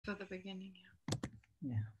For the beginning,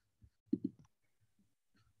 yeah.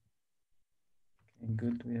 Okay,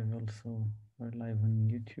 good. We have also, we're live on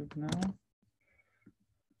YouTube now.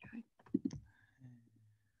 Okay.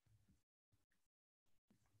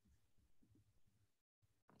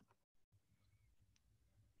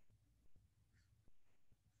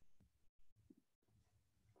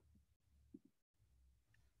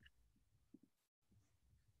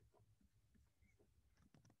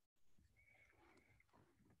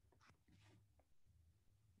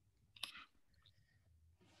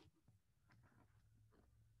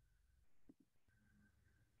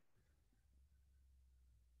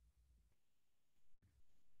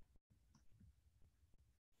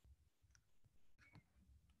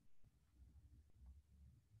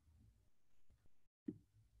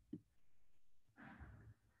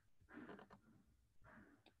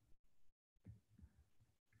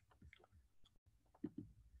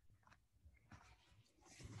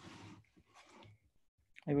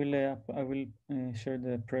 I will share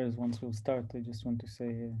the prayers once we'll start. I just want to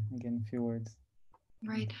say again a few words.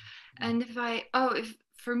 Right. And if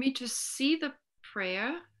for me to see the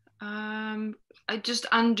prayer, I just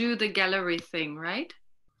undo the gallery thing, right?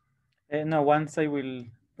 No, once I will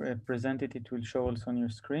present it, it will show also on your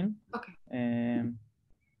screen. Okay.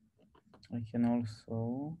 I can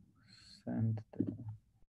also send the...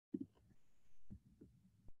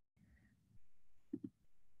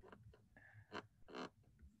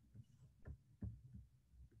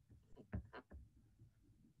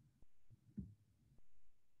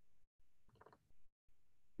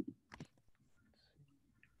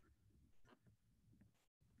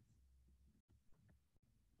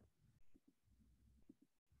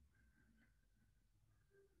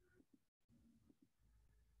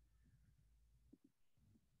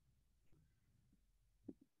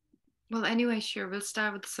 Well, anyway, sure. We'll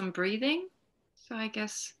start with some breathing. So I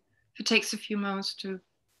guess if it takes a few moments to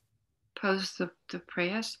pose the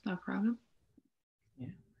prayers, no problem. Yeah.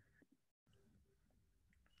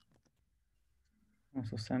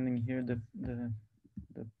 Also sending here the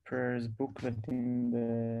prayers booklet in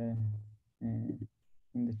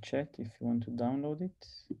the chat if you want to download it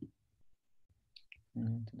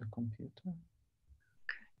to the computer.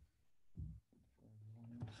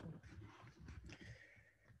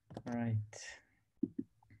 All right.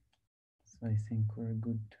 So I think we're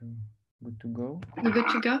good to go. We're good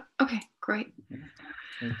to go? Okay, great. Yeah.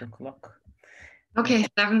 8 o'clock. Okay,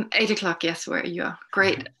 8 o'clock. Yes, where you are.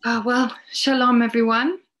 Great. Well, shalom,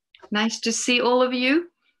 everyone. Nice to see all of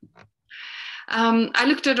you. I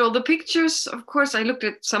looked at all the pictures. Of course, I looked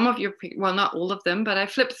at some of your, well, not all of them, but I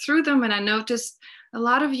flipped through them and I noticed a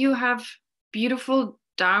lot of you have beautiful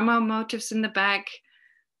Dharma motifs in the back,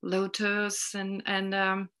 lotus and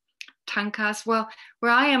tankas. Well,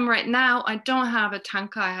 where I am right now, I don't have a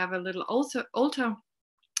tanka. I have a little altar,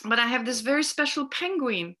 but I have this very special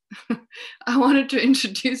penguin I wanted to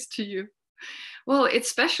introduce to you. Well, it's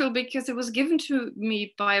special because it was given to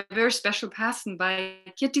me by a very special person, by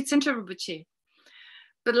Kirti Tsinta Rinpoche.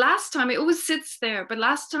 But last time, it always sits there. But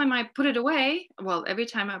last time I put it away, well, every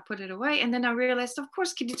time I put it away, and then I realized, of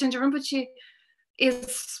course, Kirti Tsinta Rinpoche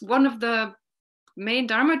is one of the main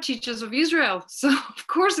Dharma teachers of Israel. So, of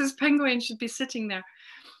course, his penguin should be sitting there.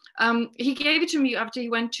 He gave it to me after he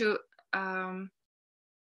went to,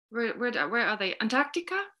 where are they?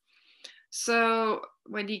 Antarctica? So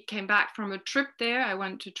when he came back from a trip there, I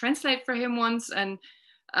went to translate for him once, and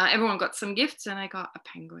everyone got some gifts, and I got a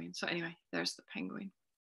penguin. So anyway, there's the penguin.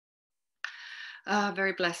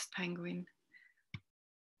 Very blessed penguin.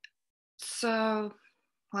 So,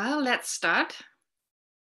 well, let's start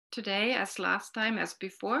today, as last time, as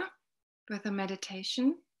before, with a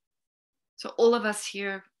meditation. So all of us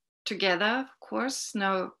here together, of course,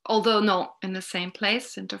 no, although not in the same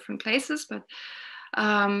place, in different places, but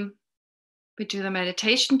we do the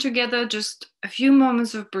meditation together, just a few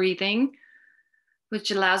moments of breathing,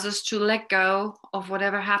 which allows us to let go of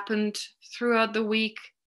whatever happened throughout the week,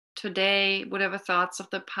 today, whatever thoughts of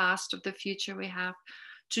the past, of the future we have,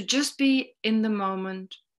 to just be in the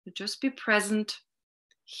moment, to just be present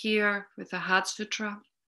here with the Heart Sutra,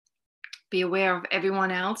 be aware of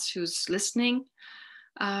everyone else who's listening,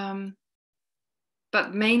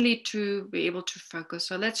 but mainly to be able to focus.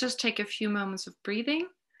 So let's just take a few moments of breathing.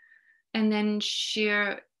 And then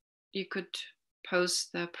share, you could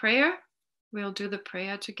post the prayer. We'll do the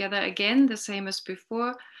prayer together again, the same as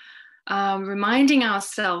before, reminding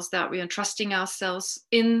ourselves that we are trusting ourselves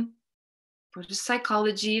in Buddhist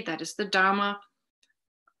psychology, that is the Dharma,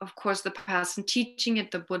 of course, the person teaching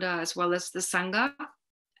it, the Buddha, as well as the Sangha.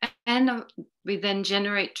 And we then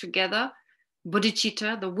generate together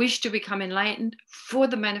bodhicitta, the wish to become enlightened for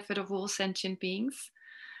the benefit of all sentient beings.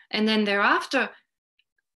 And then thereafter,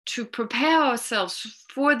 to prepare ourselves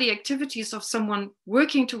for the activities of someone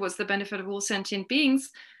working towards the benefit of all sentient beings,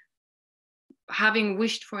 having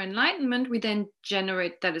wished for enlightenment, we then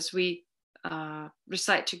generate, that is, we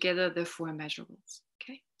recite together the 4 immeasurables.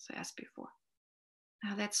 Okay, so as before.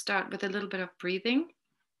 Now let's start with a little bit of breathing,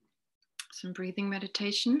 some breathing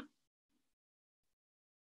meditation.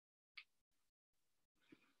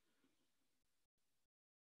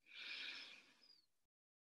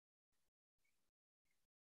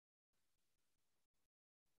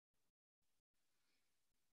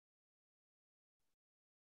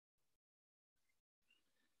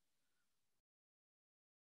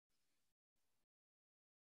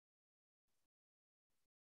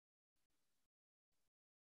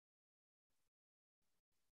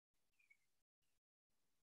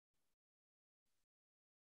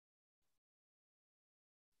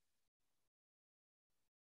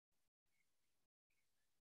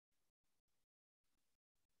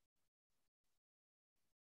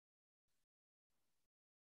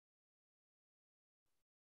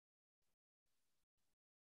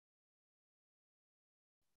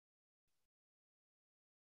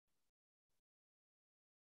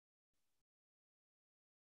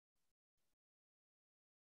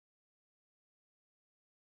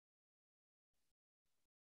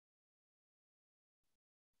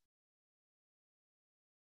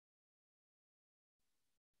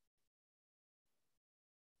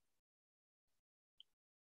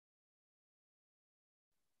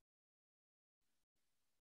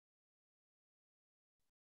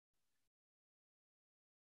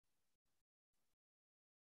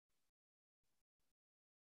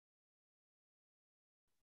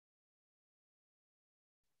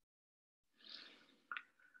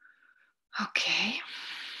 Okay.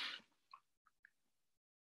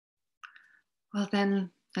 Well, then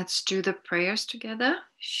let's do the prayers together.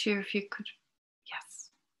 Share if you could. Yes.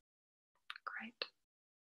 Great.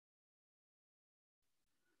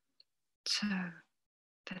 So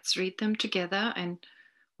let's read them together. And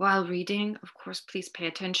while reading, of course, please pay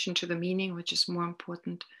attention to the meaning, which is more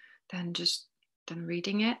important than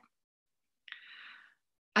reading it.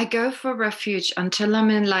 I go for refuge until I'm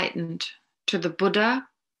enlightened to the Buddha,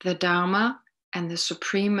 the Dharma, and the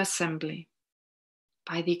Supreme Assembly.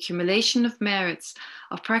 By the accumulation of merits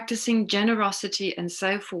of practicing generosity and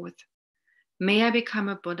so forth, may I become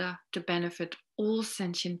a Buddha to benefit all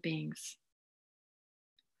sentient beings.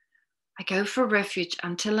 I go for refuge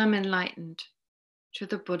until I'm enlightened to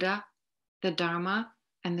the Buddha, the Dharma,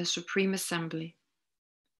 and the Supreme Assembly.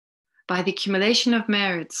 By the accumulation of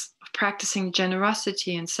merits of practicing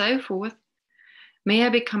generosity and so forth, may I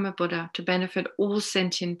become a Buddha to benefit all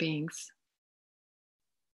sentient beings.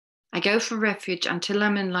 I go for refuge until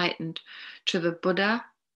I'm enlightened to the Buddha,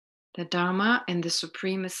 the Dharma, and the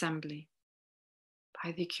Supreme Assembly.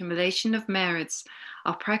 By the accumulation of merits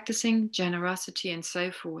of practicing generosity and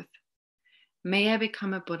so forth, may I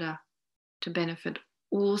become a Buddha to benefit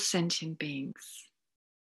all sentient beings.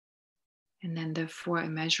 And then the 4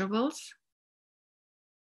 immeasurables.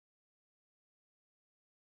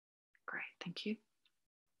 Great, thank you.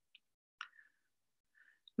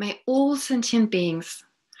 May all sentient beings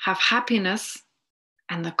have happiness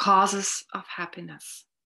and the causes of happiness.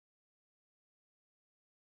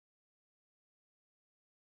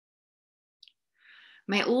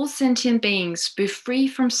 May all sentient beings be free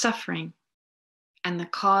from suffering and the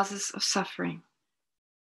causes of suffering.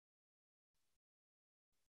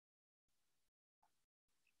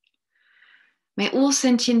 May all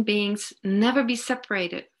sentient beings never be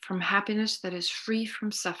separated from happiness that is free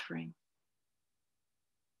from suffering.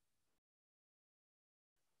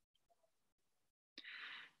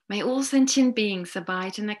 May all sentient beings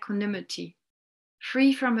abide in equanimity,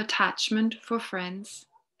 free from attachment for friends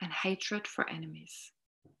and hatred for enemies.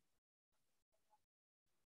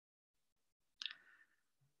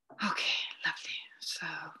 Okay, lovely. So,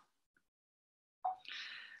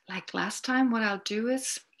 like last time, what I'll do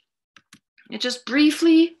is just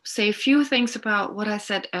briefly say a few things about what I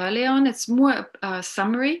said earlier on. It's more a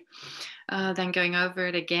summary than going over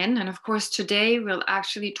it again. And of course, today we'll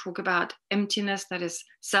actually talk about emptiness, that is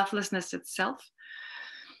selflessness itself.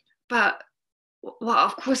 But what,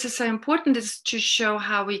 of course, is so important is to show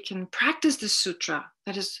how we can practice the sutra.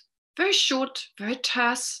 That is very short, very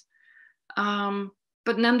terse,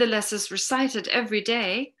 but nonetheless is recited every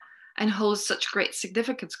day and holds such great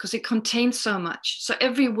significance because it contains so much. So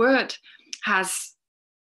every word has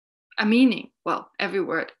a meaning. Well, every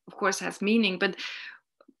word, of course, has meaning, but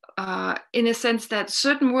in a sense that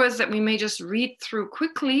certain words that we may just read through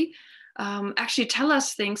quickly actually tell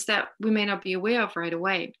us things that we may not be aware of right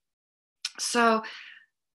away. So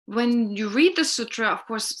when you read the sutra, of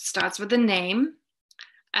course, it starts with the name.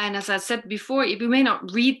 And as I said before, we may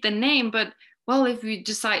not read the name, but well, if we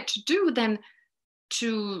decide to do, then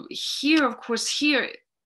to hear, of course, hear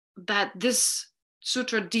that this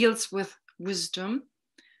sutra deals with wisdom,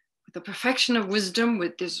 with the perfection of wisdom,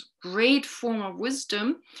 with this great form of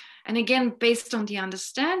wisdom. And again, based on the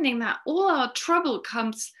understanding that all our trouble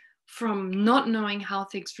comes from not knowing how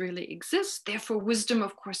things really exist. Therefore, wisdom,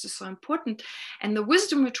 of course, is so important. And the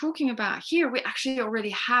wisdom we're talking about here, we actually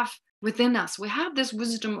already have within us. We have this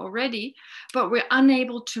wisdom already, but we're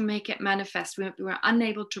unable to make it manifest. We're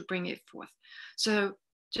unable to bring it forth. So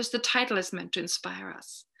just the title is meant to inspire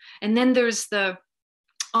us. And then there's the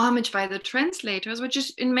homage by the translators, which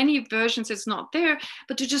is in many versions it's not there,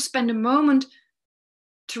 but to just spend a moment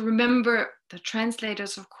to remember the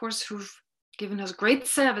translators, of course, who've given us great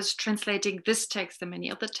service translating this text and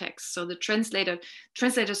many other texts. So the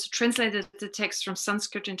translators translated the text from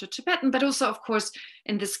Sanskrit into Tibetan, but also, of course,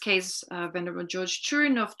 in this case, Venerable George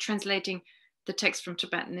Churinov translating the text from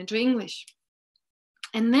Tibetan into English.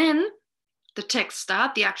 And then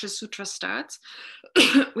the actual sutra starts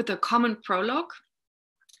with a common prologue,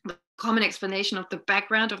 the common explanation of the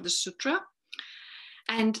background of the sutra.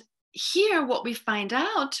 And here what we find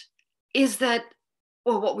out is that,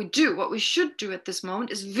 or what we should do at this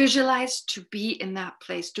moment is visualize to be in that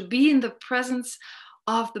place, to be in the presence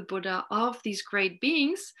of the Buddha, of these great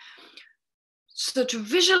beings. So to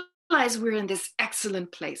visualize we're in this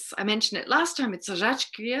excellent place. I mentioned it last time, it's a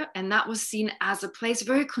Rajgriha, and that was seen as a place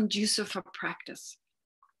very conducive for practice.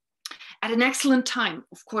 At an excellent time,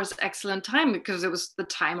 of course, excellent time, because it was the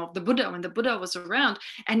time of the Buddha, when the Buddha was around,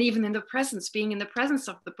 and even in the presence, being in the presence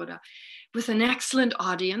of the Buddha, with an excellent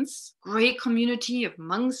audience, great community of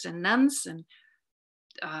monks and nuns and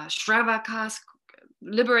Shravakas,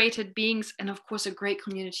 liberated beings, and of course, a great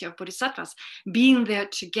community of bodhisattvas being there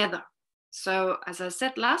together. So, as I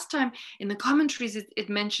said last time, in the commentaries, it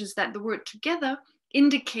mentions that the word together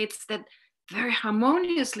indicates that very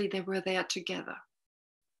harmoniously they were there together.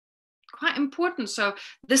 Quite important. So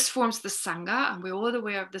this forms the Sangha, and we're all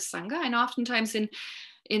aware of the Sangha. And oftentimes in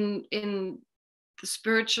the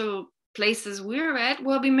spiritual places we're at,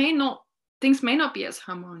 well, things may not be as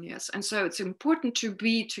harmonious. And so it's important to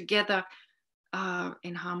be together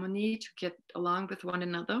in harmony, to get along with one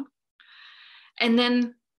another. And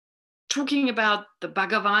then talking about the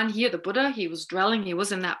Bhagavan here, the Buddha, he was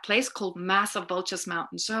in that place called Mass of Vultures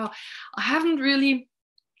Mountain. So I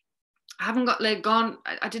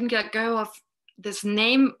didn't let go of this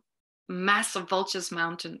name, Mass of Vultures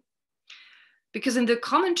Mountain, because in the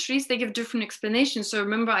commentaries they give different explanations. So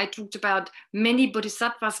remember, I talked about many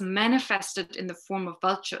bodhisattvas manifested in the form of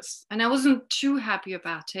vultures, and I wasn't too happy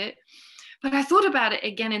about it, but I thought about it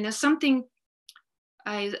again, and there's something.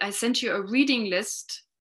 I sent you a reading list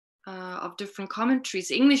of different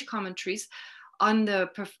commentaries, English commentaries on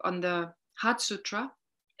the Heart Sutra.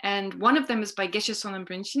 And one of them is by Geshe Sonam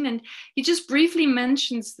Rinchen, and he just briefly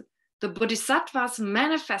mentions the bodhisattvas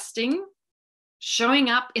manifesting, showing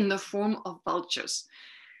up in the form of vultures.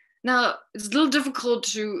 Now, it's a little difficult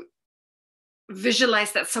to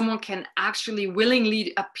visualize that someone can actually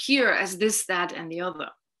willingly appear as this, that, and the other.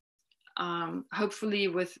 Hopefully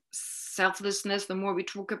with selflessness, the more we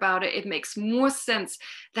talk about it, it makes more sense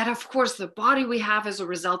that, of course, the body we have is a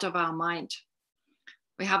result of our mind.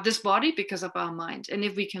 We have this body because of our mind. And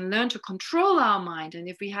if we can learn to control our mind, and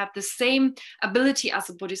if we have the same ability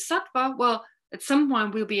as a bodhisattva, well, at some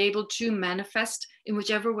point we'll be able to manifest in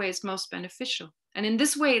whichever way is most beneficial. And in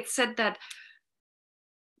this way, it's said that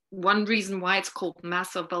one reason why it's called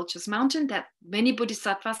Mass of Vultures Mountain, that many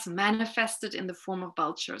bodhisattvas manifested in the form of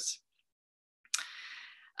vultures.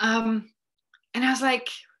 And I was like,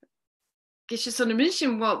 Geshe Sonam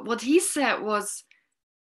Rinchen, what he said was,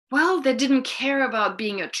 well, they didn't care about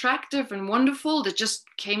being attractive and wonderful. They just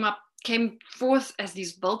came forth as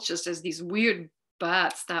these vultures, as these weird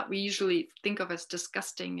birds that we usually think of as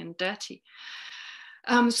disgusting and dirty.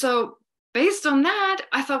 So based on that,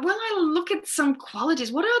 I thought, well, I'll look at some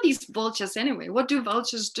qualities. What are these vultures anyway? What do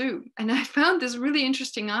vultures do? And I found this really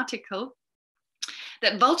interesting article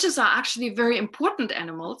that vultures are actually very important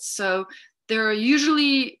animals. So they're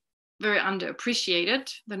usually very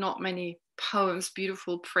underappreciated. There are not many poems,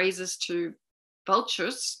 beautiful praises to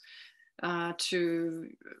vultures, to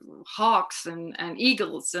hawks and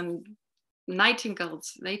eagles and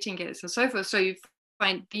nightingales and so forth. So you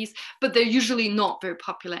find these, but they're usually not very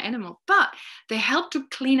popular animals. But they help to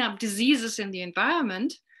clean up diseases in the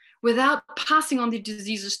environment without passing on the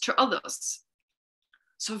diseases to others.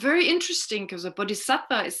 So very interesting, because a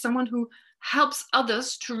bodhisattva is someone who helps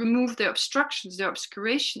others to remove their obstructions, their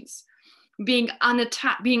obscurations, being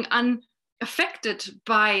unattached, being unaffected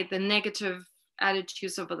by the negative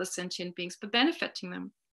attitudes of other sentient beings, but benefiting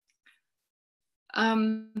them.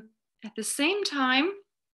 At the same time,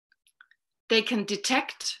 they can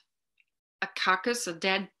detect a carcass, a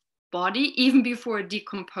dead body, even before it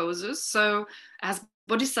decomposes. So as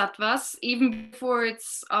bodhisattvas, even before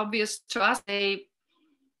it's obvious to us,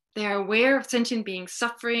 they're aware of sentient beings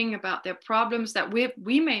suffering, about their problems that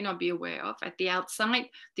we may not be aware of. At the outside,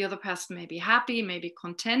 the other person may be happy, may be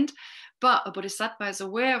content, but a bodhisattva is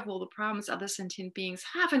aware of all the problems other sentient beings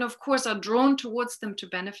have, and of course are drawn towards them to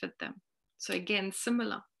benefit them. So again,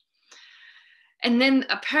 similar. And then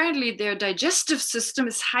apparently their digestive system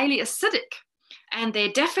is highly acidic, and they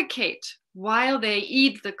defecate while they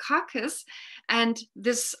eat the carcass, and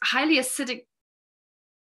this highly acidic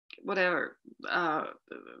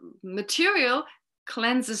material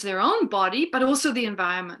cleanses their own body, but also the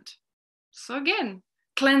environment. So again,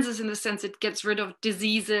 cleanses in the sense it gets rid of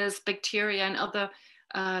diseases, bacteria, and other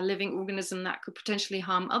living organisms that could potentially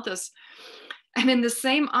harm others. And in the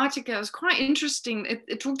same article, it was quite interesting.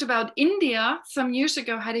 It talked about India some years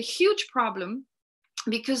ago had a huge problem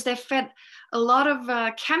because they fed a lot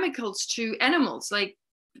of chemicals to animals, like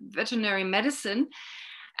veterinary medicine.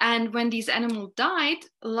 And when these animals died,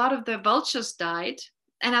 a lot of the vultures died.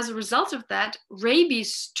 And as a result of that,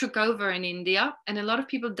 rabies took over in India, and a lot of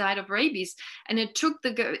people died of rabies. And it took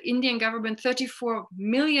the Indian government $34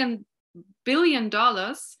 billion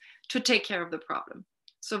to take care of the problem.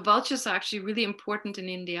 So vultures are actually really important in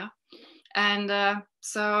India. And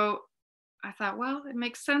so I thought, well, it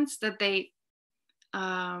makes sense that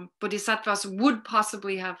bodhisattvas would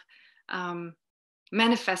possibly have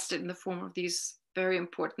manifested in the form of these very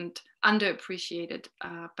important, underappreciated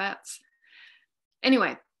bats.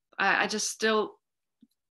 Anyway, I just still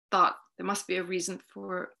thought there must be a reason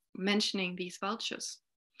for mentioning these vultures.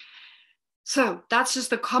 So that's just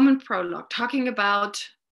the common prologue, talking about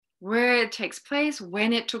where it takes place,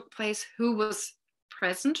 when it took place, who was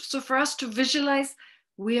present. So for us to visualize,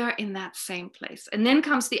 we are in that same place. And then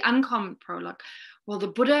comes the uncommon prologue. Well, the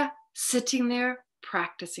Buddha sitting there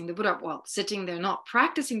practicing, the Buddha, well, sitting there not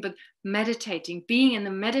practicing, but meditating, being in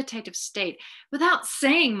the meditative state without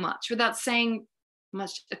saying much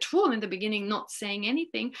at all in the beginning, not saying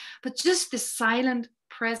anything, but just the silent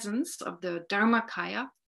presence of the Dharmakaya,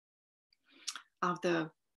 of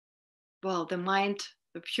the mind,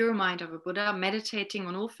 the pure mind of a Buddha, meditating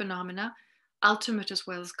on all phenomena, ultimate as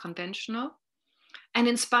well as conventional, and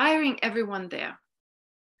inspiring everyone there.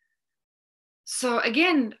 So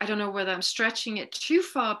again, I don't know whether I'm stretching it too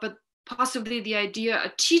far, but possibly the idea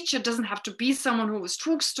a teacher doesn't have to be someone who always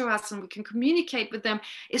talks to us and we can communicate with them.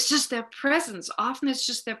 It's just their presence. Often it's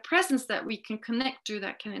just their presence that we can connect to,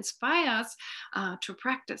 that can inspire us to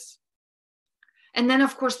practice. And then,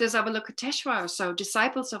 of course, there's Avalokiteshvara, so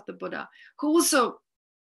disciples of the Buddha, who also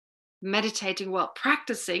meditating while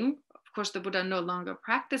practicing. Of course, the Buddha no longer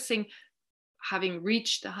practicing, having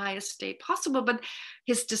reached the highest state possible, but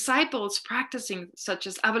his disciples practicing, such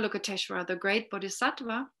as Avalokiteshvara, the great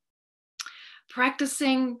bodhisattva,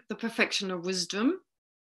 practicing the perfection of wisdom.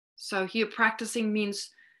 So here practicing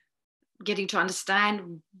means getting to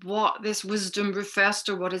understand what this wisdom refers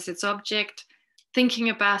to, what is its object, thinking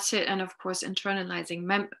about it, and of course internalizing,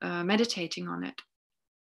 meditating on it.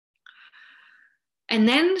 And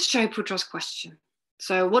then Shariputra's question.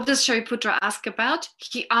 So what does Shariputra ask about?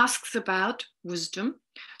 He asks about wisdom.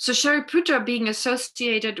 So Shariputra being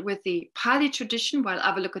associated with the Pali tradition, while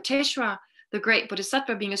Avalokiteshvara, the great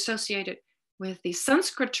bodhisattva, being associated with the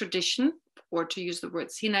Sanskrit tradition, or to use the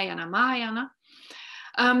words Hinayana, Mahayana.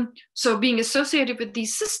 So being associated with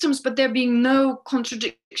these systems, but there being no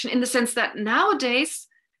contradiction in the sense that nowadays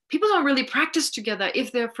people don't really practice together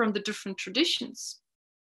if they're from the different traditions.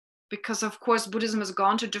 Because of course, Buddhism has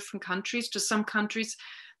gone to different countries. To some countries,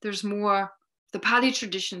 there's more the Pali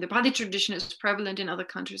tradition. The Pali tradition is prevalent in other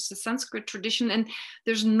countries, the Sanskrit tradition, and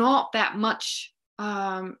there's not that much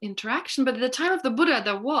interaction. But at the time of the Buddha,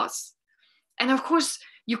 there was. And of course,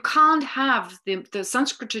 you can't have the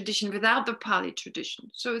Sanskrit tradition without the Pali tradition.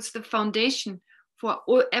 So it's the foundation for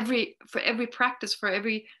every practice, for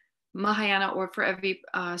every Mahayana or for every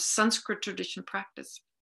Sanskrit tradition practice.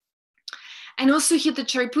 And also here the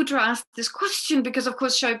Shariputra asked this question because, of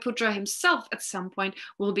course, Shariputra himself at some point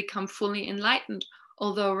will become fully enlightened.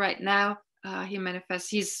 Although right now he manifests,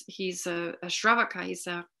 he's a Shravaka,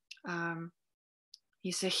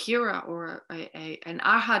 he's a Hira or an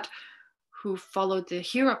Arhat who followed the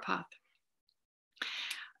Hira path.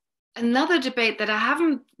 another debate that I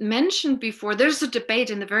haven't mentioned before. There's a debate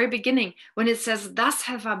in the very beginning when it says, "Thus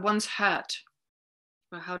have I once heard."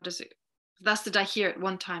 Well, how does it? Thus did I hear at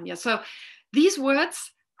one time. Yeah. So these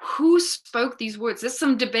words, who spoke these words? There's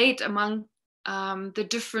some debate among the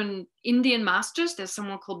different Indian masters. There's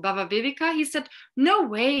someone called Baba Viveka. He said, "No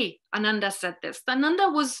way Ananda said this." Ananda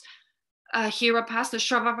was Hira passed the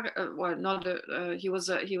Shravaka, well, not he was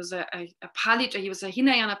a Pali, he was a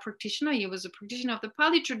Hinayana practitioner. He was a practitioner of the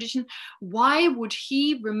Pali tradition. Why would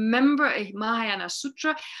he remember a Mahayana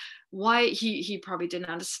sutra? Why he probably didn't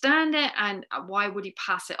understand it, and why would he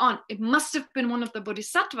pass it on? It must have been one of the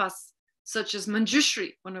bodhisattvas, such as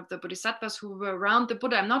Manjushri, one of the bodhisattvas who were around the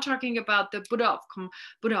Buddha. I'm not talking about the Buddha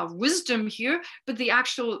of wisdom here, but the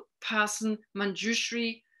actual person,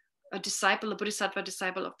 Manjushri, a disciple, a bodhisattva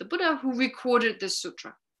disciple of the Buddha, who recorded this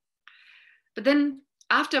sutra. But then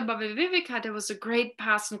after Baba Viveka, there was a great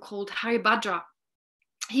person called Haribhadra.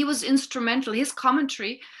 He was instrumental, his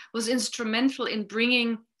commentary was instrumental in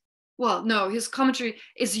bringing, well, no, his commentary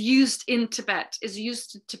is used in Tibet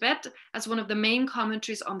as one of the main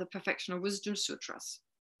commentaries on the Perfection of Wisdom Sutras.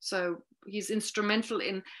 So he's instrumental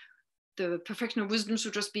in the Perfection of Wisdom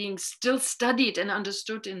Sutras being still studied and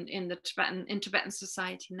understood in Tibetan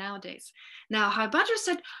society nowadays. Now, Haribhadra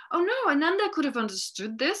said, "Oh no, Ananda could have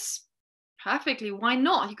understood this perfectly. Why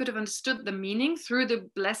not? He could have understood the meaning through the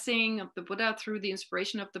blessing of the Buddha, through the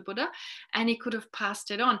inspiration of the Buddha, and he could have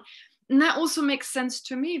passed it on." And that also makes sense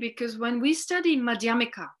to me, because when we study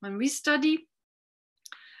Madhyamika, when we study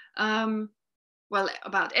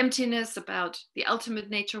about emptiness, about the ultimate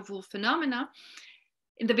nature of all phenomena,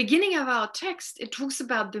 in the beginning of our text, it talks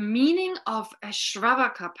about the meaning of a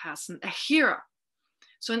Shravaka person, a hearer.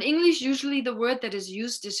 So in English, usually the word that is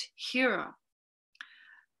used is hearer.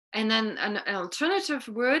 And then an alternative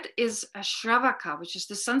word is a Shravaka, which is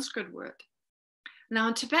the Sanskrit word. Now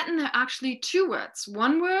in Tibetan, there are actually two words.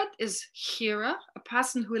 One word is hearer, a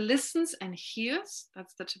person who listens and hears.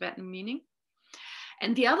 That's the Tibetan meaning.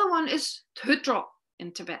 And the other one is Thudro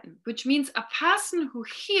in Tibetan, which means a person who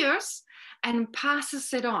hears and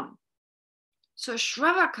passes it on. So a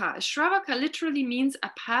Shravaka literally means a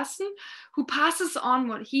person who passes on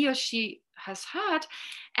what he or she has heard.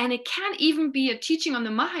 And it can even be a teaching on the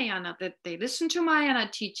Mahayana, that they listen to Mahayana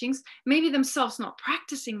teachings, maybe themselves not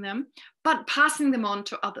practicing them, but passing them on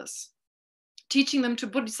to others, teaching them to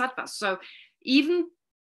bodhisattvas. So even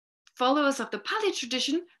followers of the Pali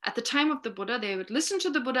tradition, at the time of the Buddha, they would listen to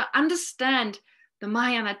the Buddha, understand the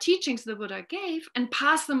Mahayana teachings the Buddha gave, and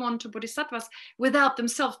pass them on to bodhisattvas without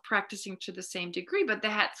themselves practicing to the same degree, but they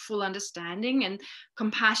had full understanding and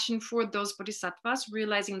compassion for those bodhisattvas,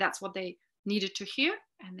 realizing that's what they needed to hear,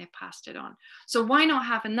 and they passed it on. So why not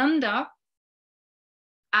have Ananda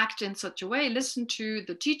act in such a way, listen to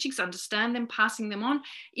the teachings, understand them, passing them on,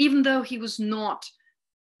 even though he was not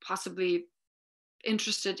possibly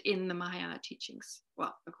interested in the Mahayana teachings?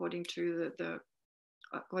 Well, according to the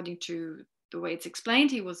way it's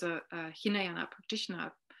explained, he was a Hinayana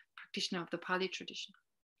practitioner of the Pali tradition.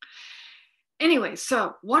 Anyway,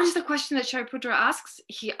 so what is the question that Shariputra asks?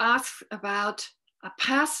 He asks about a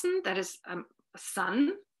person that is a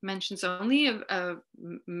son, mentions only a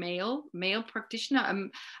male practitioner,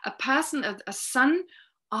 a person, a son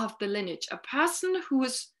of the lineage, a person who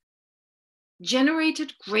has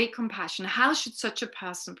generated great compassion. How should such a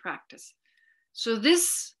person practice? So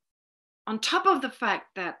this, on top of the fact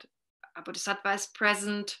that a bodhisattva is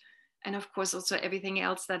present, and of course also everything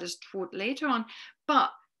else that is taught later on,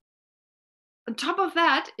 but on top of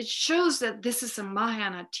that, it shows that this is a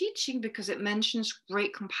Mahayana teaching because it mentions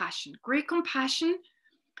great compassion. Great compassion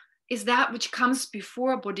is that which comes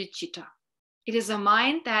before bodhicitta. It is a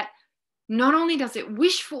mind that not only does it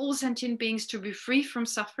wish for all sentient beings to be free from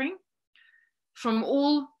suffering, from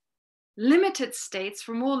all limited states,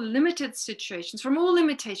 from all limited situations, from all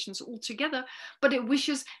limitations altogether, but it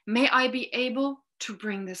wishes, may I be able to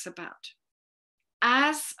bring this about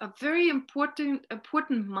as a very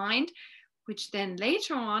important mind, which then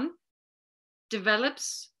later on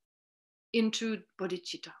develops into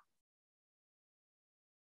bodhicitta.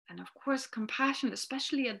 And of course, compassion,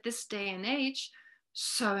 especially at this day and age,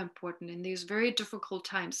 so important in these very difficult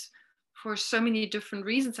times for so many different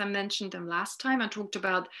reasons. I mentioned them last time. I talked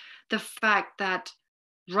about the fact that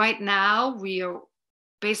right now we are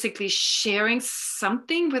basically sharing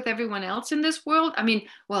something with everyone else in this world. I mean,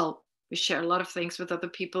 well, we share a lot of things with other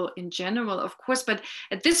people in general, of course, but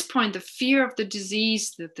at this point, the fear of the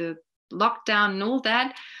disease, the lockdown and all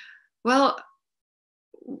that, well,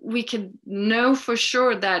 we can know for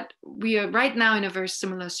sure that we are right now in a very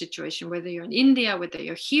similar situation, whether you're in India, whether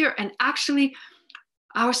you're here, and actually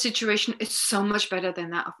our situation is so much better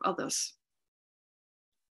than that of others.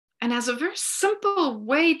 And as a very simple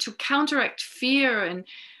way to counteract fear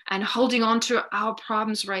and holding on to our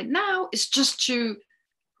problems right now is just to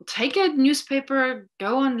take a newspaper,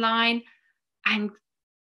 go online, and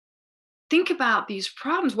think about these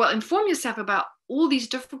problems. Well, inform yourself about all these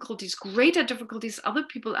difficulties, greater difficulties other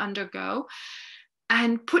people undergo,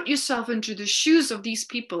 and put yourself into the shoes of these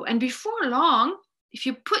people. And before long, if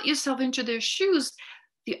you put yourself into their shoes,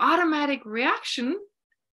 the automatic reaction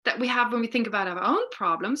that we have when we think about our own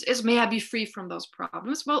problems is, may I be free from those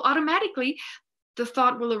problems? Well, automatically, the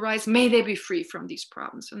thought will arise, may they be free from these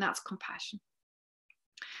problems? And that's compassion.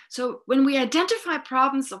 So when we identify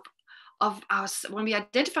problems when we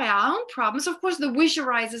identify our own problems, of course, the wish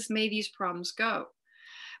arises, may these problems go.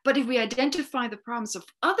 But if we identify the problems of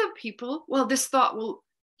other people, well, this thought will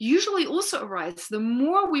usually also arise the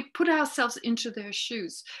more we put ourselves into their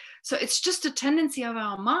shoes. So it's just a tendency of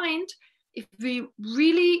our mind. If we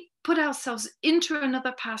really put ourselves into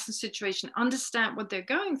another person's situation, understand what they're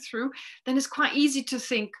going through, then it's quite easy to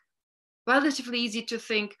think, relatively easy to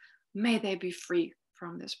think, may they be free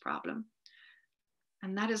from this problem.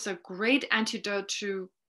 And that is a great antidote to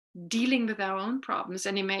dealing with our own problems.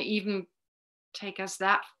 And it may even take us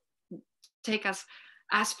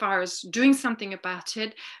as far as doing something about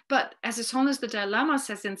it. But as His Holiness the Dalai Lama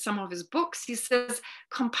says in some of his books, he says,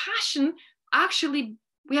 compassion actually,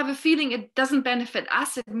 we have a feeling it doesn't benefit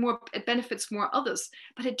us, it benefits more others,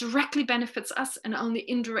 but it directly benefits us and only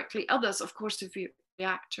indirectly others, of course, if we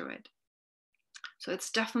react to it. So it's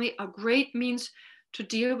definitely a great means to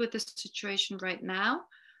deal with this situation right now,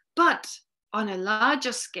 but on a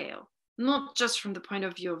larger scale, not just from the point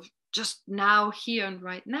of view of just now, here and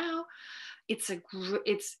right now. It's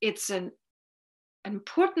an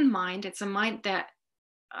important mind. It's a mind that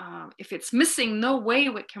if it's missing, no way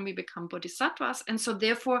can we become bodhisattvas. And so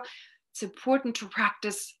therefore, it's important to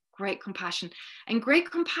practice great compassion. And great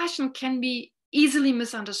compassion can be easily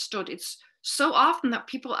misunderstood. It's so often that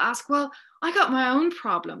people ask, well, I got my own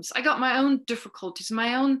problems. I got my own difficulties,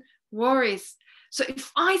 my own worries. So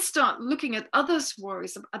if I start looking at others'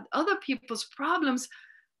 worries, at other people's problems,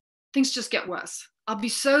 things just get worse. I'll be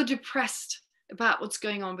so depressed about what's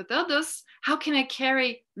going on with others. How can I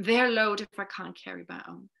carry their load if I can't carry my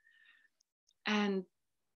own? And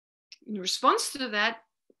in response to that,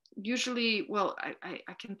 usually, well,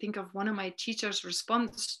 I can think of one of my teachers'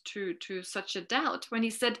 response to such a doubt when he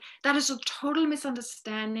said, that is a total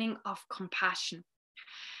misunderstanding of compassion.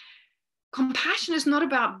 Compassion is not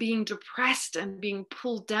about being depressed and being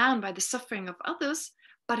pulled down by the suffering of others,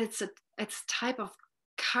 but it's a type of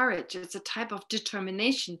courage. It's a type of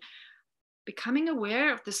determination, becoming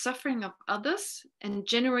aware of the suffering of others and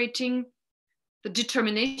generating the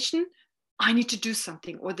determination, I need to do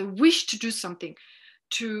something, or the wish to do something,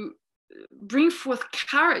 to bring forth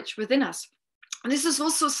courage within us. And this is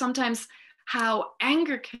also sometimes how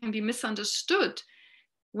anger can be misunderstood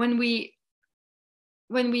when we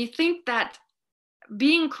think that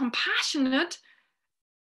being compassionate,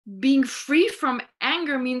 being free from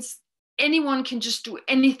anger means anyone can just do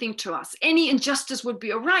anything to us. Any injustice would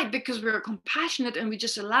be all right because we're compassionate and we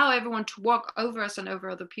just allow everyone to walk over us and over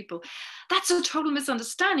other people. That's a total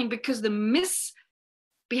misunderstanding, because the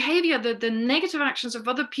misbehavior, the negative actions of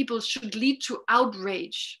other people should lead to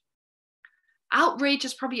outrage. Outrage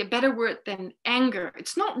is probably a better word than anger.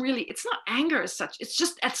 It's not anger as such. It's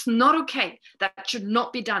just, that's not okay. That should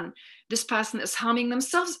not be done. This person is harming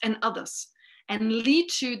themselves and others, and lead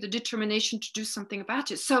to the determination to do something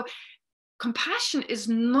about it. So compassion is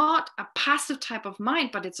not a passive type of mind,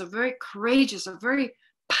 but it's a very courageous, a very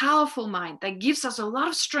powerful mind that gives us a lot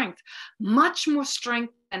of strength, much more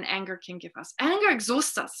strength than anger can give us. Anger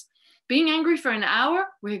exhausts us. Being angry for an hour,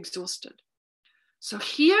 we're exhausted. So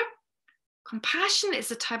here, compassion is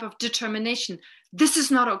a type of determination. This is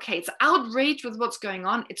not okay. It's outrage with what's going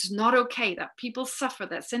on. It's not okay that people suffer,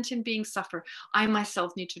 that sentient beings suffer. I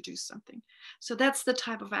myself need to do something. So that's the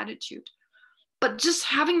type of attitude. But just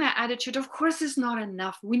having that attitude, of course, is not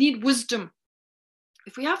enough. We need wisdom.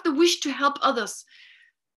 If we have the wish to help others,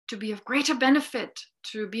 to be of greater benefit,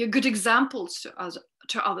 to be a good example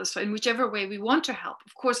to others, so in whichever way we want to help,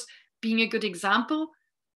 of course, being a good example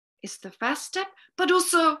is the first step, but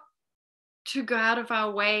also to go out of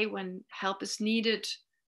our way when help is needed,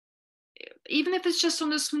 even if it's just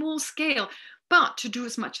on a small scale, but to do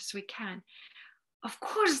as much as we can. Of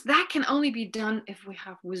course, that can only be done if we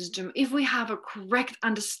have wisdom, if we have a correct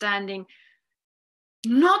understanding,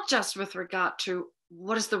 not just with regard to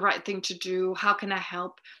what is the right thing to do, how can I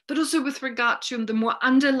help, but also with regard to the more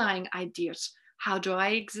underlying ideas. How do I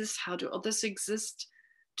exist? How do others exist?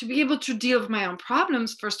 to be able to deal with my own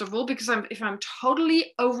problems, first of all, because if I'm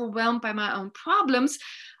totally overwhelmed by my own problems,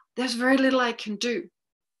 there's very little I can do.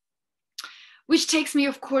 Which takes me,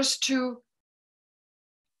 of course, to,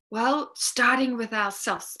 well, starting with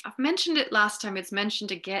ourselves. I've mentioned it last time, it's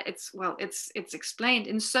mentioned again, it's explained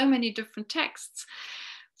in so many different texts.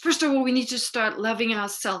 First of all, we need to start loving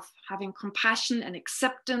ourselves, having compassion and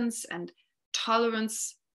acceptance and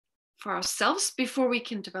tolerance for ourselves before we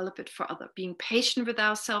can develop it for others. Being patient with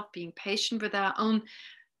ourselves, being patient with our own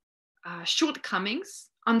shortcomings,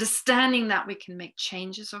 understanding that we can make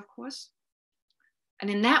changes, of course. And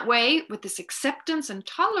in that way, with this acceptance and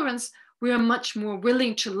tolerance, we are much more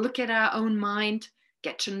willing to look at our own mind,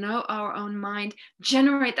 get to know our own mind,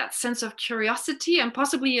 generate that sense of curiosity and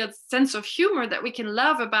possibly a sense of humor that we can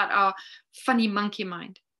love about our funny monkey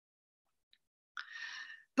mind.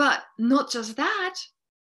 But not just that,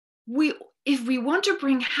 if we want to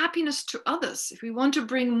bring happiness to others, if we want to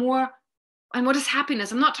bring more, and what is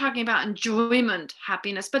happiness? I'm not talking about enjoyment,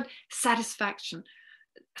 happiness, but satisfaction,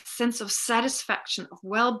 a sense of satisfaction, of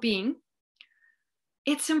well-being.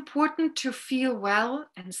 It's important to feel well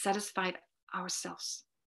and satisfied ourselves.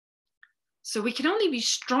 So we can only be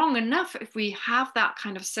strong enough if we have that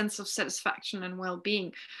kind of sense of satisfaction and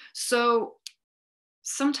well-being. So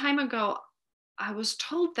some time ago, I was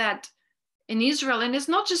told that in Israel, and it's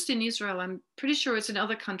not just in Israel, I'm pretty sure it's in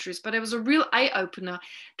other countries, but it was a real eye-opener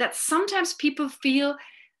that sometimes people feel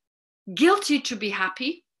guilty to be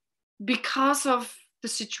happy because of the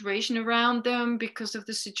situation around them, because of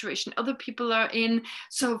the situation other people are in.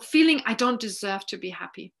 So feeling I don't deserve to be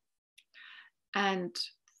happy. And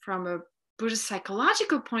from a Buddhist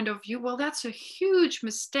psychological point of view, well, that's a huge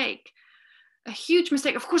mistake. A huge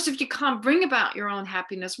mistake. Of course, if you can't bring about your own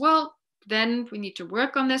happiness, well, then we need to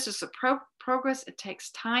work on this. It's a progress. It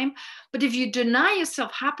takes time. But if you deny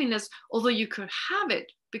yourself happiness, although you could have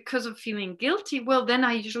it because of feeling guilty, well, then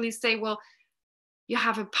I usually say, well, you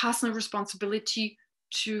have a personal responsibility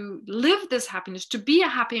to live this happiness, to be a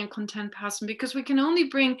happy and content person, because we can only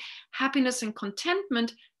bring happiness and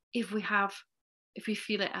contentment if we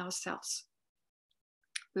feel it ourselves.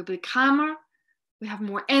 We'll be calmer, we have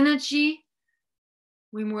more energy,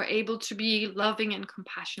 we're more able to be loving and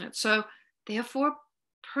compassionate. So therefore,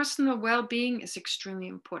 personal well-being is extremely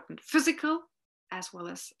important, physical as well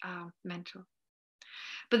as mental.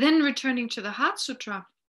 But then returning to the Heart Sutra,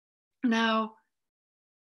 now,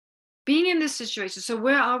 being in this situation, so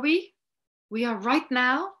where are we? We are right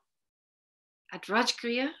now at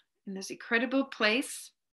Rajgriha, in this incredible place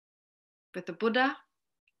with the Buddha,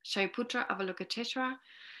 Shariputra, Avalokiteshvara.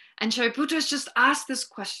 And Shariputra has just asked this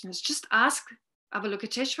question. It's just asked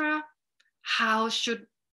Avalokiteshvara, how should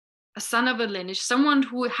a son of a lineage, someone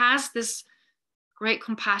who has this great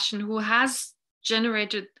compassion, who has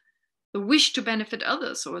generated the wish to benefit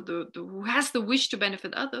others, or who has the wish to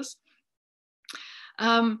benefit others,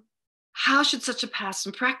 how should such a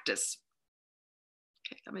person practice?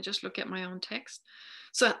 Okay, let me just look at my own text.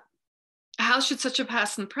 So how should such a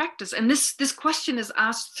person practice? And this question is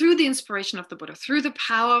asked through the inspiration of the Buddha, through the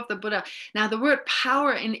power of the Buddha. Now, the word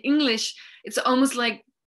power in English, it's almost like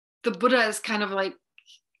the Buddha is kind of like,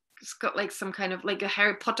 it's got like some kind of like a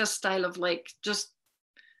Harry Potter style of like just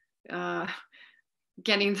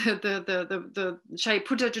getting the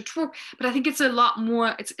Shariputra to talk. But I think it's a lot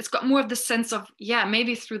more, it's got more of the sense of, yeah,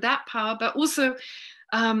 maybe through that power, but also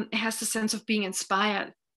it has the sense of being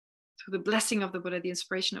inspired through the blessing of the Buddha, the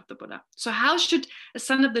inspiration of the Buddha. So how should a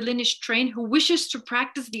son of the lineage train who wishes to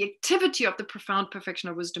practice the activity of the profound perfection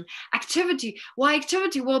of wisdom? Activity. Why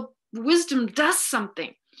activity? Well, wisdom does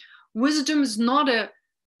something. Wisdom is not a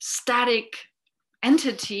static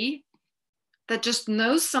entity that just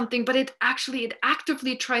knows something, but it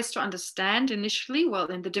actively tries to understand initially. Well,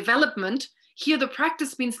 in the development, here the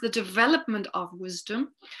practice means the development of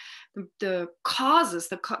wisdom, the causes,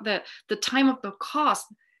 the time of the cause,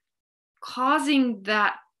 causing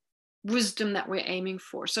that wisdom that we're aiming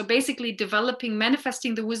for. So basically developing,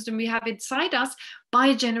 manifesting the wisdom we have inside us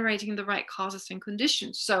by generating the right causes and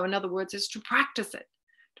conditions. So in other words, is to practice it,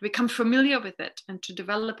 to become familiar with it, and to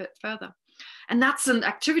develop it further. And that's an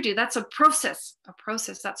activity, that's a process,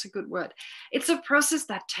 that's a good word. It's a process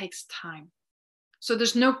that takes time. So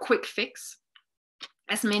there's no quick fix.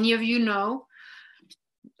 As many of you know,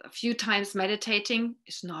 a few times meditating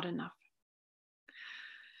is not enough.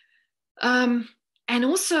 And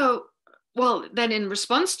also, well, then in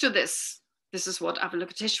response to this is what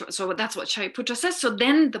Avalokiteshvara, so that's what Shariputra says. So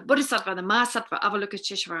then the Bodhisattva, the Mahasattva,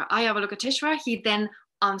 Avalokiteshvara, Avalokiteshvara, he then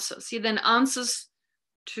answers. He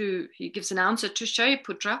gives an answer to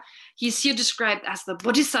Shariputra. He's here described as the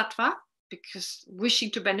Bodhisattva, because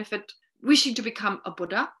wishing to benefit wishing to become a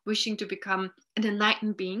Buddha, wishing to become an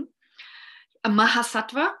enlightened being, a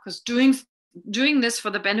Mahasattva, because doing this for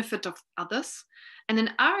the benefit of others, and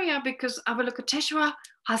an Arya because Avalokiteshvara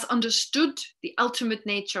has understood the ultimate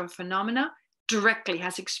nature of phenomena directly,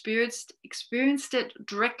 has experienced it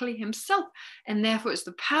directly himself, and therefore is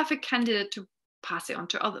the perfect candidate to pass it on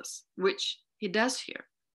to others, which he does here.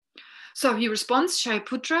 So he responds,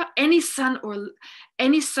 Shariputra, any son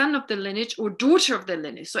of the lineage or daughter of the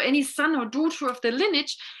lineage. So any son or daughter of the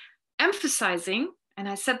lineage, emphasizing, and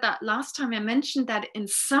I said that last time, I mentioned that in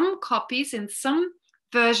some copies, in some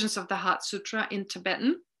versions of the Heart Sutra in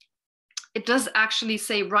Tibetan, it does actually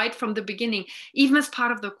say right from the beginning, even as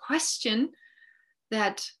part of the question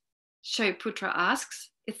that Shariputra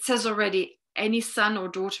asks, it says already any son or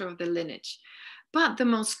daughter of the lineage. But the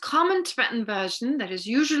most common Tibetan version that is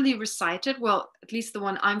usually recited, well, at least the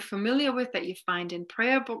one I'm familiar with that you find in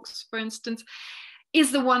prayer books, for instance,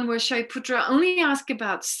 is the one where Shariputra only asks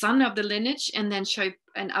about son of the lineage, and then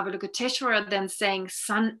Avalokiteshvara then saying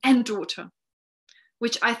son and daughter,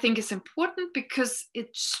 which I think is important because it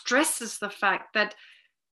stresses the fact that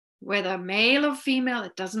whether male or female,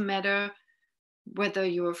 it doesn't matter, whether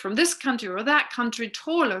you're from this country or that country,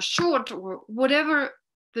 tall or short or whatever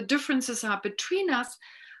the differences are between us,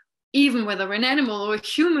 even whether we're an animal or a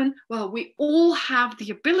human, well, we all have the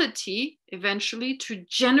ability eventually to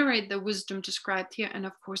generate the wisdom described here, and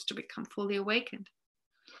of course to become fully awakened.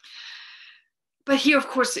 But here, of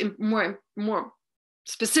course, more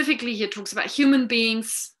specifically, he talks about human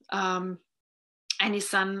beings, any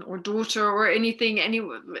son or daughter or anything,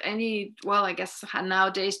 well, I guess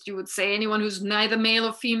nowadays you would say anyone who's neither male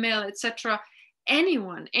or female, etc.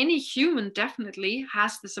 Anyone, any human definitely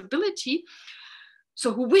has this ability.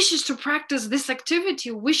 So who wishes to practice this activity,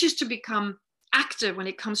 who wishes to become active when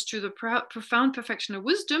it comes to the profound perfection of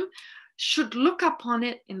wisdom, should look upon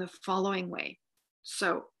it in the following way.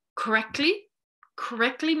 So correctly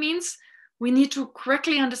means we need to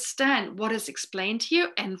correctly understand what is explained here,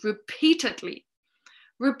 and repeatedly.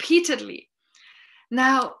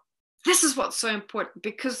 Now, this is what's so important,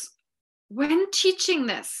 because when teaching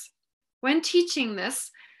this,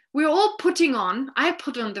 we're all putting on, I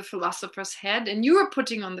put on the philosopher's head, and you are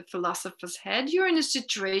putting on the philosopher's head. You're in a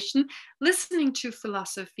situation listening to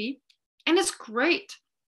philosophy, and it's great.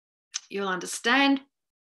 You'll understand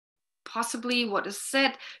possibly what is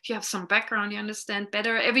said. If you have some background, you understand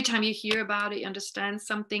better. Every time you hear about it, you understand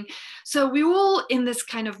something. So we're all in this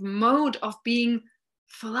kind of mode of being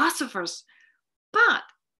philosophers.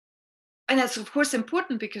 And that's of course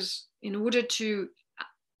important, because in order to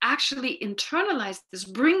actually internalize this,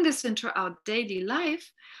 bring this into our daily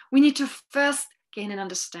life, we need to first gain an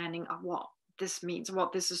understanding of what this means,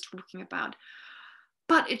 what this is talking about.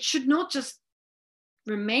 But it should not just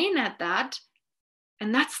remain at that.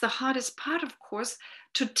 And that's the hardest part, of course,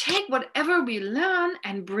 to take whatever we learn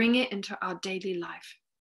and bring it into our daily life.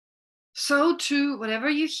 So to whatever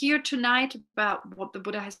you hear tonight about what the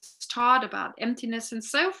Buddha has taught about emptiness and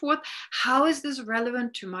so forth, how is this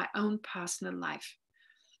relevant to my own personal life?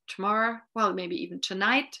 Tomorrow, well, maybe even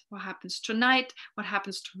tonight, what happens tonight, what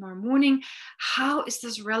happens tomorrow morning, how is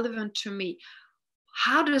this relevant to me?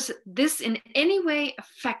 How does this in any way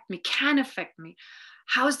affect me, can affect me?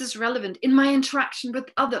 How is this relevant in my interaction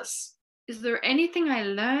with others? Is there anything I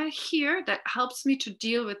learn here that helps me to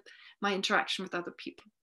deal with my interaction with other people?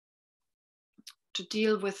 To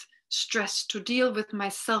deal with stress, to deal with my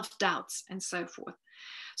self-doubts and so forth.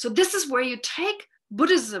 So this is where you take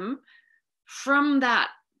Buddhism from that,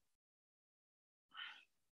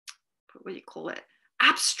 what do you call it,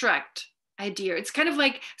 abstract idea. It's kind of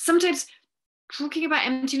like sometimes talking about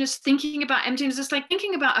emptiness, thinking about emptiness, is like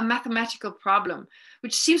thinking about a mathematical problem,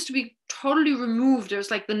 which seems to be totally removed.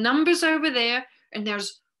 There's like the numbers over there, and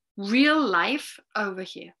there's real life over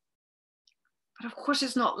here. But of course,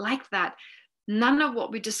 it's not like that. None of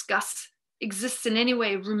what we discuss exists in any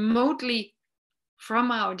way remotely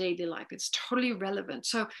from our daily life. It's totally relevant.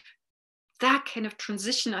 So that kind of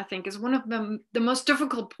transition, I think, is one of the most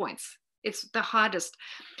difficult points. It's the hardest.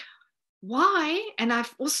 Why? And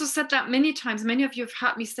I've also said that many times. Many of you have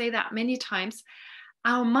heard me say that many times.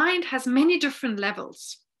 Our mind has many different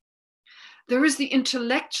levels. There is the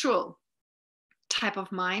intellectual type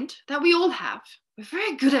of mind that we all have. We're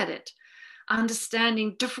very good at it.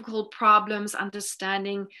 Understanding difficult problems,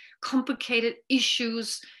 understanding complicated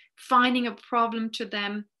issues, finding a problem to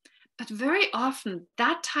them. But very often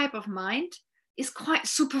that type of mind is quite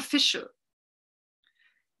superficial.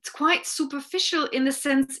 It's quite superficial in the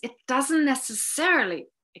sense it doesn't necessarily,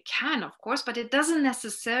 it can of course, but it doesn't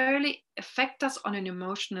necessarily affect us on an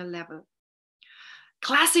emotional level.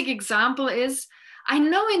 Classic example is, I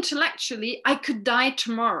know intellectually I could die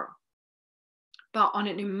tomorrow, but on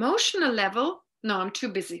an emotional level, no, I'm too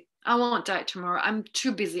busy. I won't die tomorrow. I'm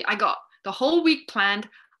too busy. I got the whole week planned.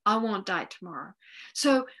 I won't die tomorrow.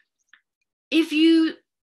 So if you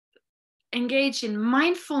engage in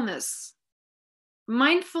mindfulness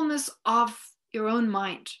of your own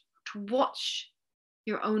mind, to watch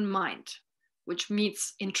your own mind, which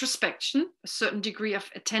means introspection, a certain degree of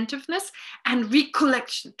attentiveness, and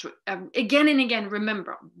recollection to again and again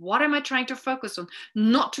remember, what am I trying to focus on?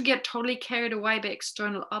 Not to get totally carried away by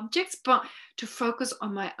external objects, but to focus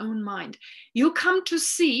on my own mind. You'll come to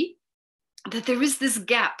see that there is this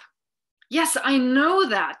gap. Yes, I know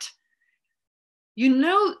that. You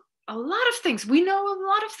know a lot of things. We know a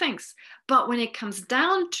lot of things. But when it comes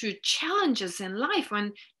down to challenges in life,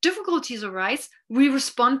 when difficulties arise, we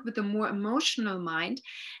respond with a more emotional mind.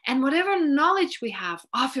 And whatever knowledge we have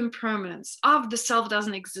of impermanence, of the self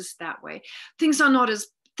doesn't exist that way, things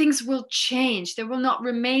will change. They will not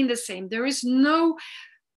remain the same. There is no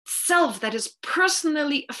self that is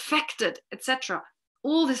personally affected, etc.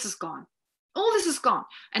 All this is gone. All this is gone.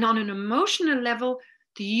 And on an emotional level,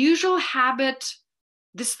 the usual habit,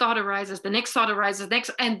 this thought arises, the next thought arises,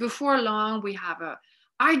 and before long we have an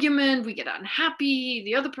argument, we get unhappy,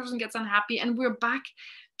 the other person gets unhappy, and we're back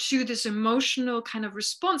to this emotional kind of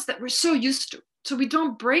response that we're so used to. So we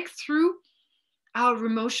don't break through our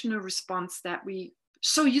emotional response that we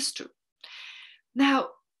so used to. Now,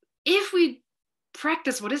 if we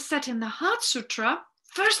practice what is said in the Heart Sutra,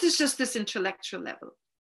 first is just this intellectual level.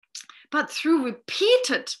 But through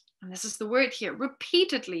repeated, and this is the word here,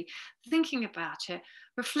 repeatedly thinking about it,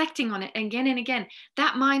 reflecting on it again and again,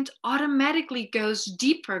 that mind automatically goes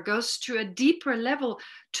deeper, goes to a deeper level,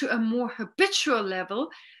 to a more habitual level,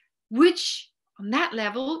 which on that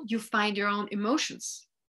level, you find your own emotions.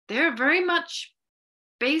 They're very much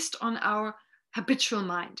based on our habitual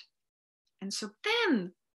mind. And so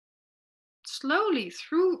then, slowly,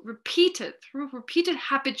 through repeated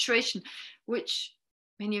habituation, which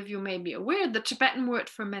many of you may be aware, the Tibetan word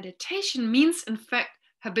for meditation means, in fact,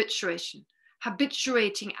 habituation,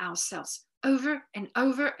 habituating ourselves over and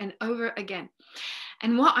over and over again.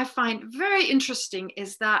 And what I find very interesting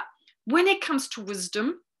is that when it comes to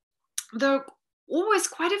wisdom, there are always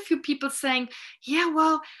quite a few people saying, yeah,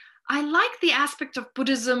 well, I like the aspect of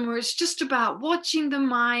Buddhism where it's just about watching the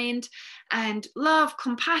mind and love,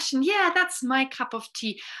 compassion. Yeah, that's my cup of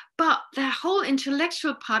tea. But the whole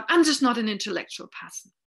intellectual part, I'm just not an intellectual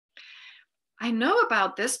person. I know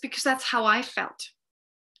about this because that's how I felt.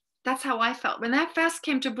 That's how I felt. When I first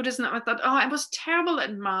came to Buddhism, I thought, oh, I was terrible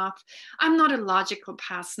at math. I'm not a logical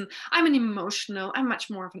person. I'm an emotional, I'm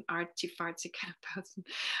much more of an artsy-fartsy kind of person.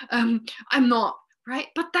 I'm not, right?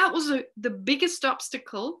 But that was the biggest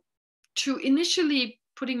obstacle to initially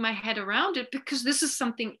putting my head around it, because this is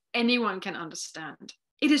something anyone can understand.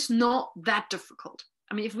 It is not that difficult.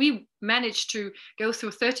 I mean, if we manage to go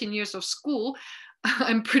through 13 years of school,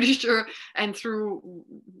 I'm pretty sure, and through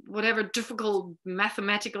whatever difficult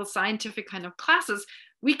mathematical, scientific kind of classes,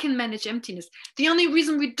 we can manage emptiness. The only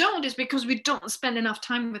reason we don't is because we don't spend enough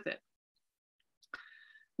time with it.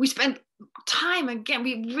 We spend time, again,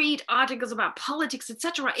 we read articles about politics,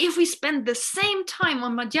 etc. If we spend the same time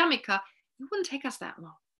on Madhyamika, it wouldn't take us that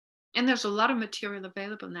long. And there's a lot of material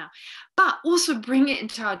available now. But also bring it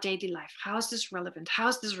into our daily life. How is this relevant? How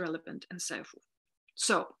is this relevant? And so forth.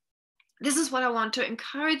 So this is what I want to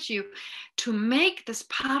encourage you to make this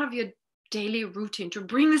part of your daily routine, to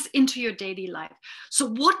bring this into your daily life. So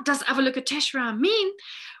what does Avalokiteshvara mean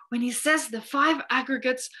when he says the 5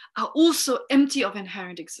 aggregates are also empty of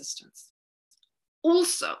inherent existence?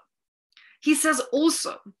 Also, he says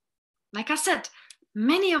also, like I said,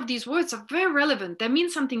 many of these words are very relevant. They mean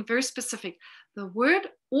something very specific. The word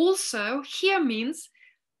also here means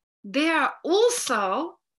they are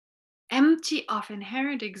also empty of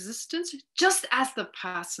inherent existence, just as the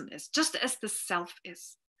person is, just as the self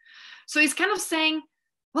is. So he's kind of saying,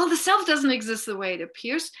 well, the self doesn't exist the way it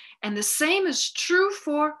appears, and the same is true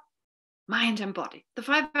for mind and body. The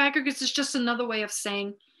 5 aggregates is just another way of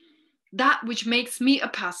saying that which makes me a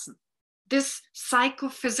person, this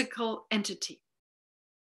psychophysical entity,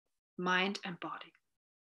 mind and body.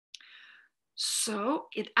 So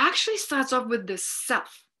it actually starts off with the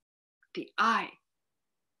self, the I.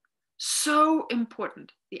 So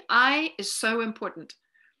important. The I is so important.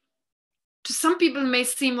 To some people, it may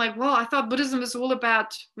seem like, well, I thought Buddhism is all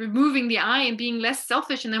about removing the I and being less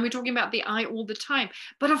selfish, and then we're talking about the I all the time.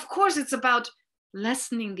 But of course, it's about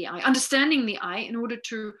lessening the I, understanding the I, in order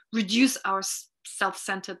to reduce our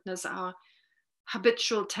self-centeredness, our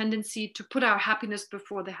habitual tendency to put our happiness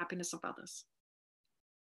before the happiness of others.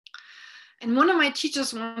 And one of my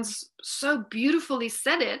teachers once so beautifully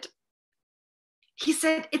said it. He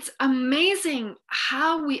said, it's amazing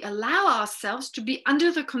how we allow ourselves to be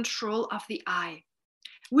under the control of the I.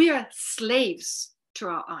 We are slaves to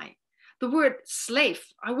our I. The word slave,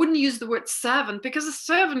 I wouldn't use the word servant, because a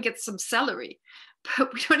servant gets some salary,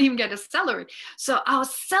 but we don't even get a salary. So our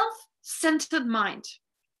self-centered mind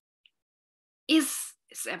is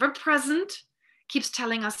ever present, keeps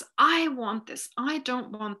telling us, I want this, I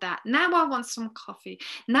don't want that. Now I want some coffee.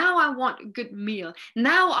 Now I want a good meal.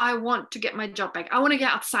 Now I want to get my job back. I want to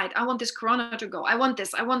get outside. I want this corona to go. I want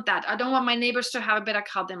this, I want that. I don't want my neighbors to have a better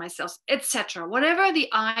car than myself, etc. Whatever the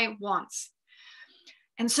I wants.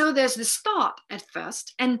 And so there's this thought at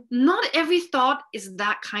first, and not every thought is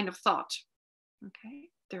that kind of thought. Okay,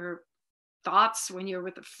 there are thoughts when you're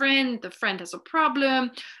with a friend, the friend has a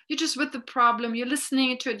problem, you're just with the problem, you're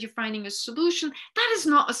listening to it, you're finding a solution. That is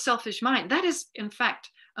not a selfish mind. That is, in fact,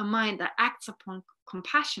 a mind that acts upon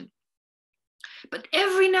compassion. But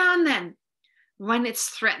every now and then, when it's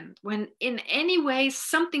threatened, when in any way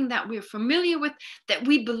something that we're familiar with, that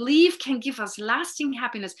we believe can give us lasting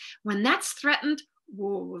happiness, when that's threatened,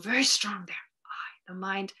 whoa, we're very strong there. I, the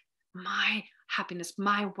mind, my happiness,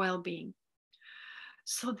 my well-being.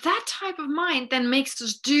 So that type of mind then makes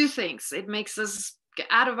us do things. It makes us get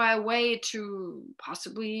out of our way to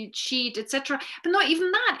possibly cheat, etc. But not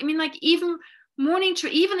even that. I mean, like even morning to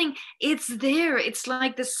evening, it's there. It's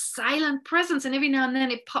like this silent presence. And every now and then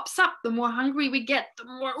it pops up. The more hungry we get, the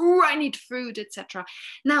more, oh, I need food, etc.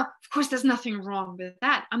 Now, of course, there's nothing wrong with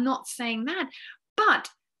that. I'm not saying that. But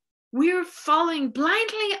we're following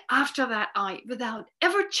blindly after that I without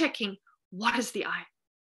ever checking, what is the I?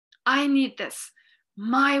 I need this.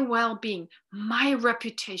 My well-being, my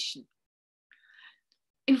reputation.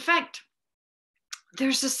 In fact,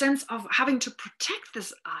 there's a sense of having to protect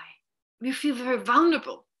this I. We feel very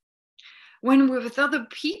vulnerable. When we're with other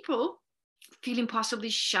people, feeling possibly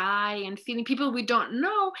shy and feeling people we don't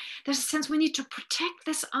know, there's a sense we need to protect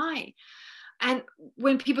this I. And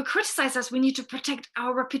when people criticize us, we need to protect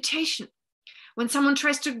our reputation. When someone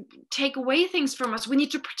tries to take away things from us, we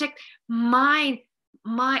need to protect my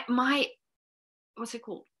what's it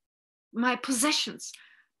called? My possessions,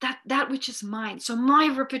 that which is mine. So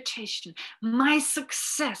my reputation, my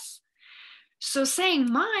success. So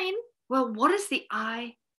saying mine, well, what is the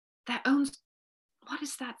I that owns? What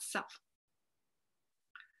is that self?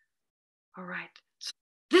 All right. So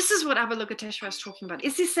this is what Avalokiteshvara is talking about.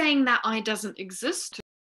 Is he saying that I doesn't exist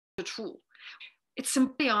at all? It's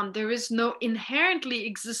simply on there is no inherently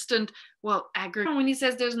existent, well, aggregate. When he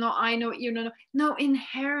says there's no I, no you, no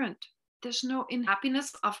inherent. There's no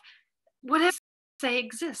happiness of whatever say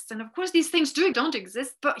exists. And of course, these things don't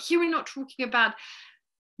exist, but here we're not talking about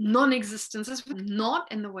non-existences,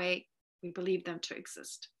 not in the way we believe them to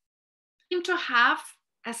exist. Seem to have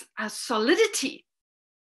as a solidity,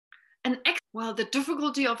 well, the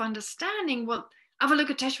difficulty of understanding what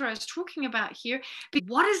Avalokiteshvara is talking about here,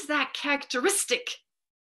 what is that characteristic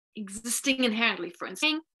existing inherently, for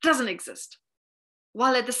instance, doesn't exist.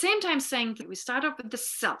 While at the same time saying that we start off with the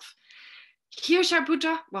self. Here,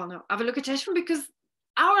 Sharputra, well, no, Avalokiteshvara, because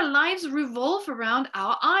our lives revolve around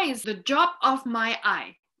our eyes, the job of my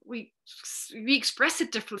eye. We express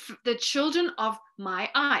it differently. The children of my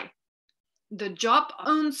eye. The job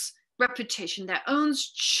owns reputation, that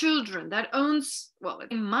owns children, that owns, well,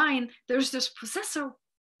 in mine, there's this possessor.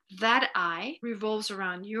 That I revolves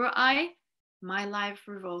around your eye. My life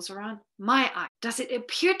revolves around my eye. Does it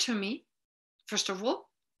appear to me, first of all,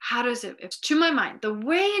 how does it, to my mind, the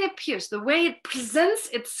way it appears, the way it presents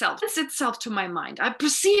itself to my mind, I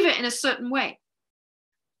perceive it in a certain way.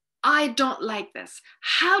 I don't like this.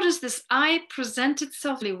 How does this I present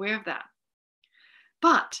itself? Aware of that.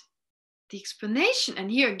 But the explanation, and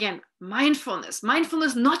here again, mindfulness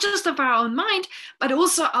not just of our own mind, but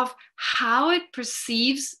also of how it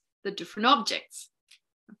perceives the different objects.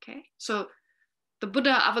 Okay, so the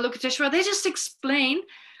Buddha, Avalokiteshvara, they just explain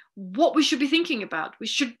what we should be thinking about. We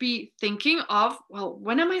should be thinking of, well,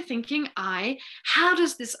 when am I thinking I? How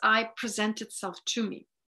does this I present itself to me?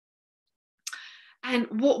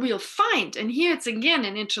 And what we'll find, and here it's again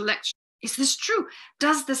an intellectual, is this true?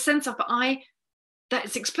 Does the sense of I that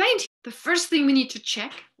is explained, the first thing we need to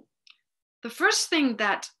check, the first thing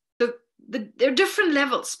that there are different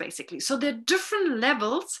levels, basically. So there are different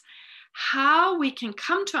levels how we can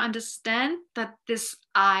come to understand that this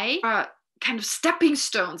I are kind of stepping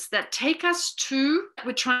stones that take us to,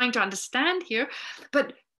 we're trying to understand here,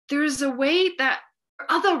 but there is a way that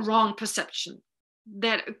other wrong perception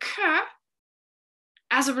that occur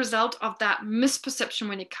as a result of that misperception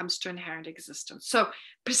when it comes to inherent existence. So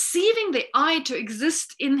perceiving the I to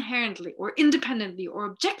exist inherently or independently or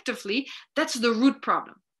objectively, that's the root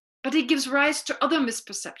problem. But it gives rise to other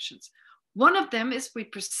misperceptions. One of them is we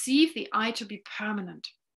perceive the I to be permanent.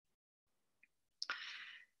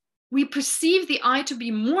 We perceive the I to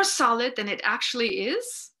be more solid than it actually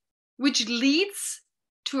is, which leads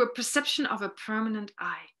to a perception of a permanent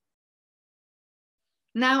I.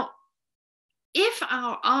 Now, if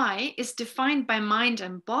our I is defined by mind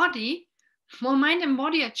and body, well, mind and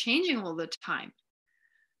body are changing all the time.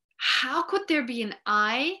 How could there be an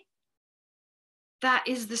I that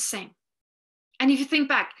is the same? And if you think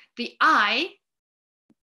back, the I,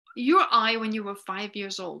 your I when you were 5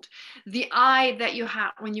 years old, the I that you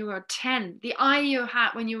had when you were 10, the I you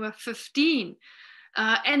had when you were 15,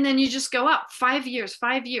 and then you just go up 5 years,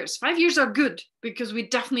 5 years. 5 years are good because we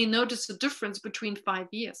definitely notice the difference between 5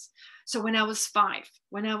 years. So when I was 5,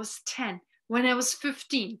 when I was 10, when I was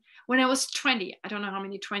 15, when I was 20, I don't know how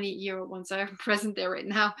many 20-year-old ones are present there right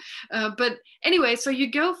now. But anyway, so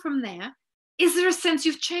you go from there. Is there a sense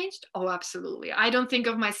you've changed? Oh, absolutely. I don't think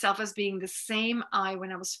of myself as being the same I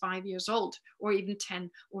when I was 5 years old, or even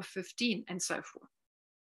 10 or 15, and so forth.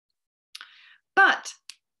 But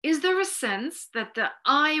is there a sense that the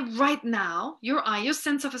I right now, your I, your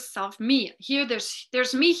sense of a self, me, here,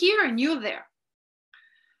 there's me here and you there.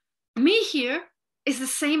 Me here is the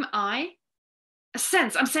same I, a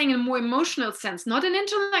sense, I'm saying in a more emotional sense, not an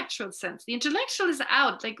intellectual sense. The intellectual is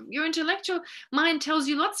out, like your intellectual mind tells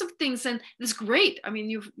you lots of things and it's great. I mean,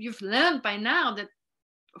 you've learned by now that,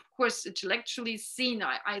 of course, intellectually seen,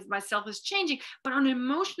 I myself is changing, but on an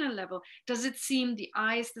emotional level, does it seem the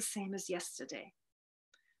I is the same as yesterday?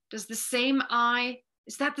 Does the same I,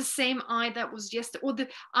 is that the same I that was yesterday, or the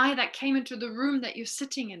I that came into the room that you're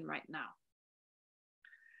sitting in right now?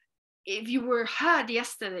 If you were hurt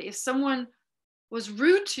yesterday, if someone was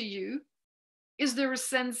rude to you, is there a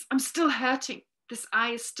sense, I'm still hurting? This I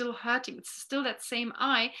is still hurting. It's still that same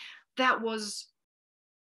I that was,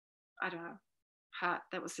 I don't know, hurt,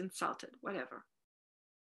 that was insulted, whatever.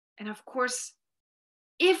 And of course,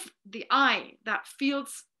 if the I that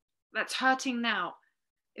feels, that's hurting now,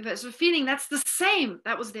 if it's a feeling that's the same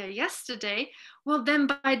that was there yesterday, well, then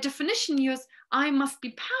by definition, your I must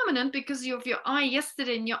be permanent because your I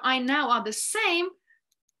yesterday and your I now are the same,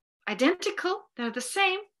 identical, they're the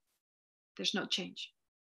same, there's no change.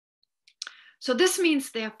 So this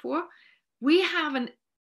means, therefore, we have an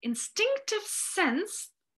instinctive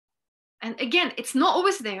sense, and again, it's not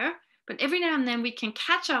always there, but every now and then we can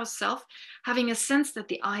catch ourselves having a sense that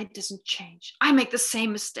the I doesn't change. I make the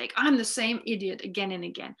same mistake. I'm the same idiot again and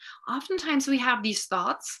again. Oftentimes we have these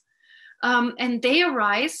thoughts and they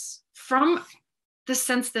arise from the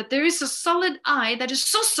sense that there is a solid I that is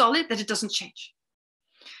so solid that it doesn't change.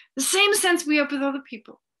 The same sense we have with other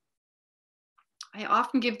people. I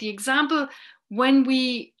often give the example when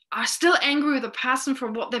we are still angry with a person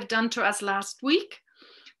for what they've done to us last week.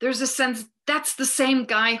 There's a sense that's the same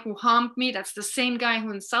guy who harmed me. That's the same guy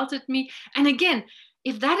who insulted me. And again,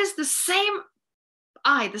 if that is the same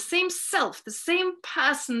I, the same self, the same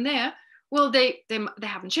person there, well, they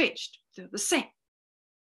haven't changed. They're the same.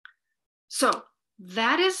 So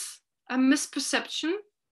that is a misperception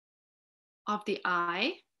of the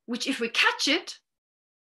I, which if we catch it,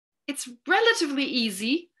 it's relatively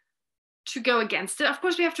easy to go against it. Of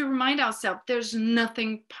course, we have to remind ourselves there's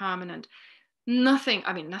nothing permanent. Nothing,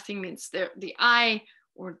 I mean, nothing means the I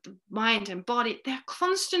or the mind and body, they're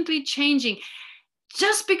constantly changing.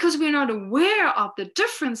 Just because we're not aware of the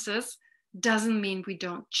differences doesn't mean we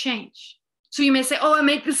don't change. So you may say, oh, I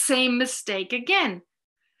make the same mistake again.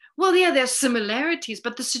 Well, yeah, there's similarities,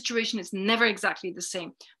 but the situation is never exactly the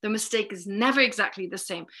same. The mistake is never exactly the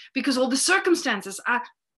same because all the circumstances are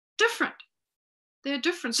different. They're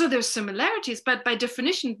different. So there's similarities, but by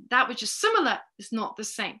definition, that which is similar is not the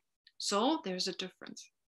same. So there's a difference.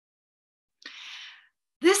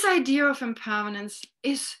 This idea of impermanence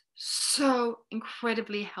is so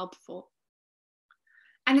incredibly helpful.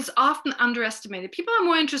 And it's often underestimated. People are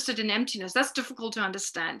more interested in emptiness. That's difficult to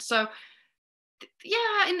understand. So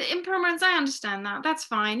yeah, in the impermanence, I understand that. That's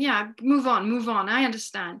fine. Yeah, move on. I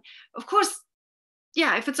understand. Of course,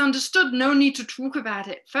 yeah, if it's understood, no need to talk about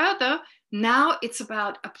it further. Now it's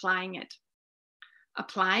about applying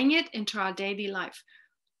it into our daily life.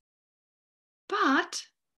 But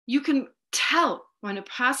you can tell when a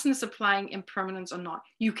person is applying impermanence or not.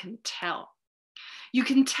 You can tell. You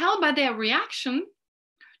can tell by their reaction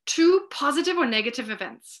to positive or negative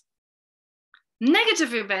events.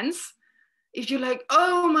 Negative events, if you're like,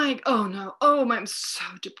 oh no, I'm so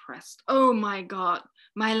depressed. Oh my God,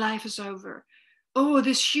 my life is over. oh,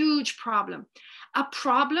 this huge problem. A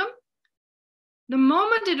problem, the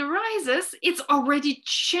moment it arises, it's already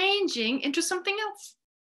changing into something else.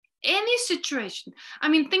 Any situation. I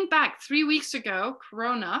mean, think back 3 weeks ago,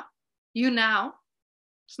 Corona, now,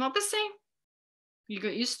 it's not the same. You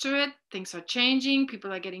get used to it. Things are changing.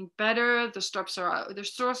 People are getting better. The stores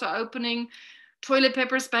are opening. Toilet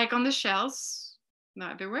paper is back on the shelves.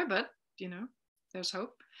 Not everywhere, but there's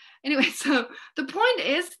hope. Anyway, so the point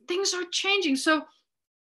is things are changing. So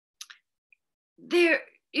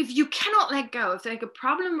if you cannot let go, if like a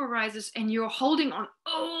problem arises and you're holding on,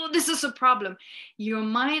 oh, this is a problem, your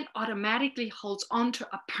mind automatically holds on to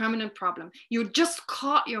a permanent problem. You just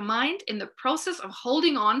caught your mind in the process of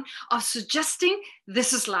holding on, of suggesting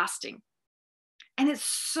this is lasting. And it's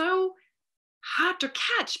so hard to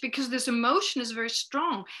catch because this emotion is very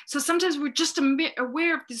strong. So sometimes we're just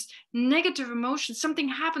aware of this negative emotion. Something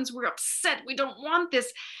happens, we're upset, we don't want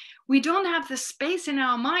this. We don't have the space in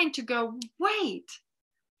our mind to go, wait,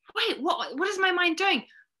 what is my mind doing?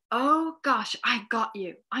 Oh gosh, I got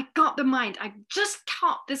you. I got the mind. I just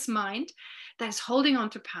caught this mind that is holding on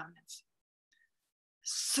to permanence.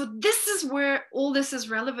 So this is where all this is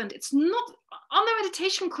relevant. It's not on the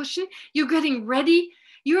meditation cushion. You're getting ready.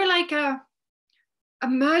 You're like a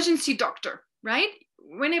emergency doctor, right?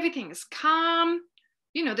 When everything is calm,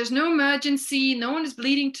 there's no emergency. No one is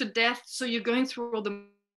bleeding to death. So you're going through all the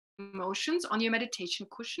emotions on your meditation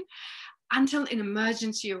cushion until an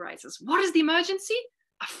emergency arises. What is the emergency?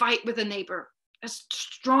 A fight with a neighbor, a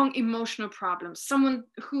strong emotional problem, someone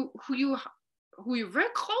who you're very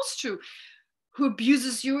close to, who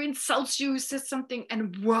abuses you, insults you, who says something,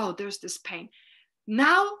 and whoa, there's this pain.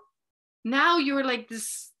 Now you're like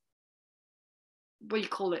this, what do you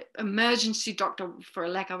call it? Emergency doctor, for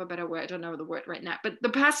lack of a better word. I don't know the word right now, but the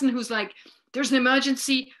person who's like, there's an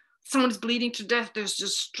emergency, someone's bleeding to death, there's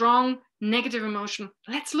just strong negative emotion.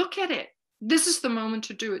 Let's look at it. This is the moment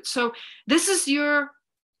to do it. So this is your,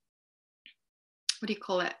 what do you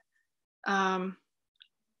call it?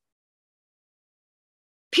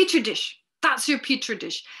 Petri dish. That's your Petri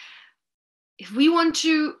dish. If we want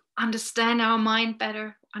to understand our mind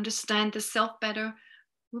better, understand the self better,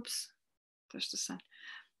 there's the sun.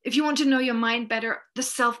 If you want to know your mind better, the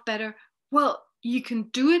self better, well, you can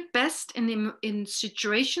do it best in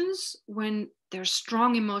situations when there's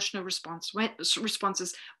strong emotional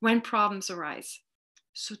responses, when problems arise.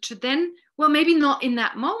 So to then, well, maybe not in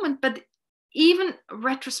that moment, but even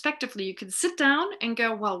retrospectively, you can sit down and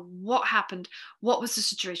go, well, what happened? What was the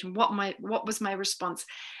situation? What was my response?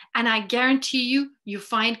 And I guarantee you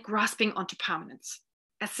find grasping onto permanence.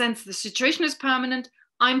 A sense the situation is permanent,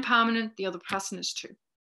 I'm permanent, the other person is too.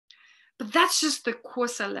 But that's just the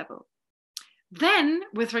coarser level. Then,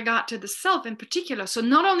 with regard to the self in particular, so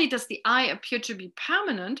not only does the I appear to be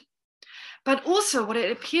permanent, but also what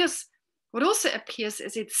also appears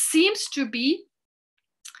is it seems to be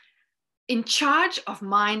in charge of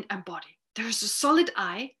mind and body. There's a solid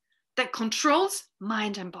I that controls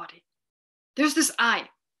mind and body. There's this I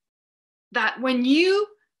that when you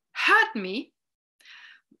hurt me,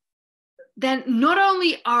 then not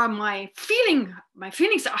only are my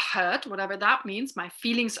feelings are hurt, whatever that means, my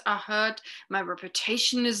feelings are hurt, my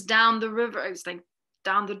reputation is down the river, it's like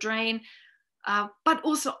down the drain, but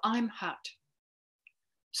also I'm hurt.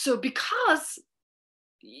 So because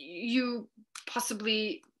you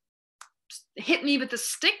possibly hit me with a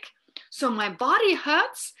stick, so my body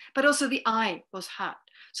hurts, but also the I was hurt.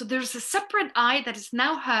 So there's a separate I that is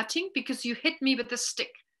now hurting because you hit me with a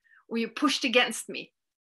stick, or you pushed against me,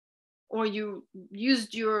 or you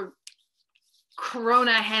used your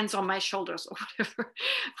Corona hands on my shoulders, or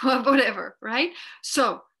whatever, right?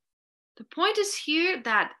 So the point is here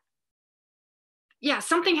that, yeah,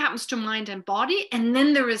 something happens to mind and body, and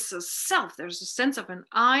then there is a self, there's a sense of an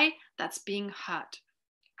I that's being hurt,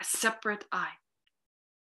 a separate I.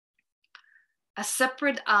 A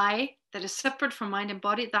separate I that is separate from mind and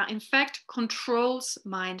body, that in fact controls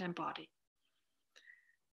mind and body.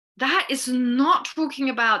 That is not talking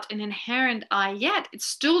about an inherent I yet. It's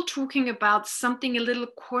still talking about something a little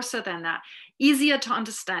coarser than that, easier to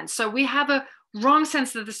understand. So we have a wrong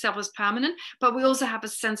sense that the self is permanent, but we also have a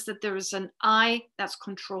sense that there is an I that's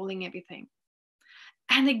controlling everything.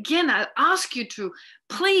 And again, I ask you to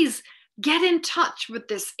please get in touch with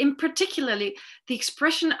this. In particularly, the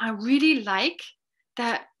expression I really like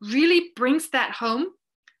that really brings that home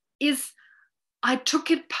is, I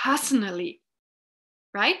took it personally.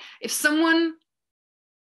 Right? If someone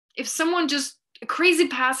just, a crazy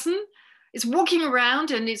person is walking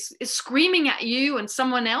around and is screaming at you and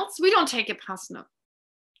someone else, we don't take it personal.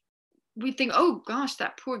 we think, oh gosh,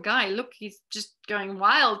 that poor guy, look, he's just going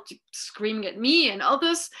wild, screaming at me and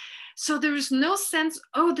others. So there is no sense,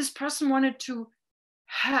 oh, this person wanted to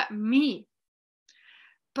hurt me.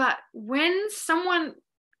 But when someone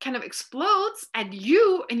kind of explodes at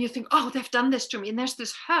you and you think, oh, they've done this to me, and there's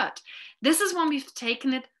this hurt, this is when we've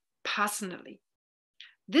taken it personally.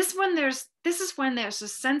 This is when there's a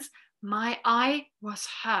sense, my eye was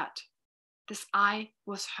hurt. This eye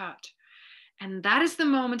was hurt. And that is the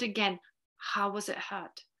moment again, how was it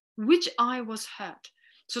hurt? Which eye was hurt?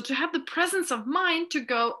 So to have the presence of mind to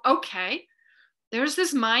go, okay, there's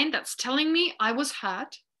this mind that's telling me I was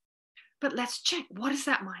hurt, but let's check, what is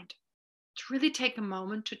that mind? To really take a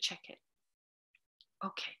moment to check it.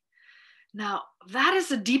 Okay, now that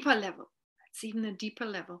is a deeper level. It's even a deeper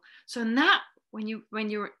level. So now when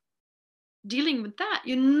you're dealing with that,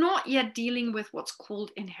 you're not yet dealing with what's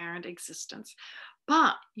called inherent existence,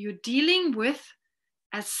 but you're dealing with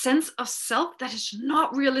a sense of self that is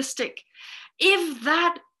not realistic. If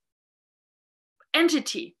that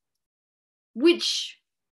entity, which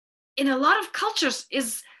in a lot of cultures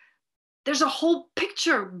there's a whole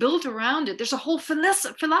picture built around it, there's a whole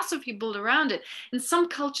philosophy built around it. In some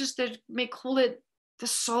cultures they may call it the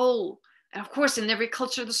soul, and of course in every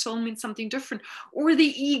culture the soul means something different, or the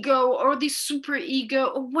ego, or the super ego,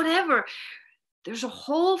 or whatever. There's a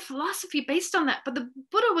whole philosophy based on that. But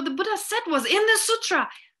what the Buddha said was, in the sutra,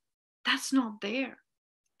 that's not there.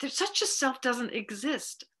 Such a self doesn't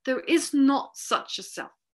exist. There is not such a self.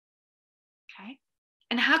 Okay?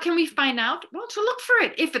 And how can we find out? Well, to look for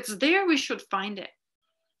it. If it's there, we should find it.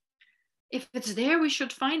 If it's there, we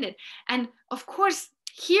should find it. And of course,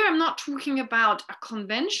 here I'm not talking about a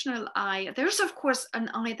conventional eye. There's of course an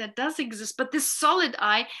eye that does exist, but this solid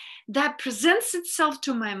eye that presents itself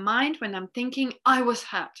to my mind when I'm thinking I was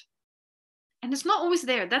hurt. And it's not always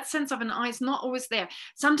there. That sense of an eye is not always there.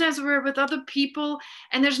 Sometimes we're with other people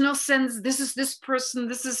and there's no sense, this is this person,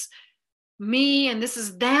 this is me, and this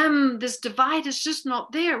is them. This divide is just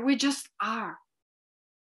not there. We just are.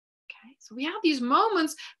 Okay, so we have these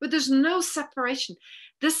moments where there's no separation.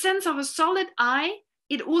 This sense of a solid eye,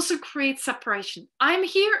 it also creates separation. I'm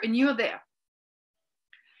here and you're there.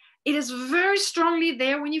 It is very strongly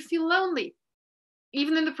there when you feel lonely,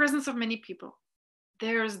 even in the presence of many people.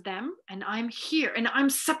 There's them and I'm here and I'm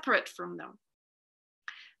separate from them.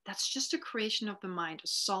 That's just a creation of the mind, a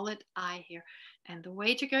solid eye here. And the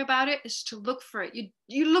way to go about it is to look for it.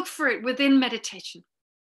 You look for it within meditation.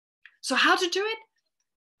 So how to do it?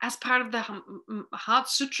 As part of the Heart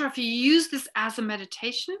Sutra, if you use this as a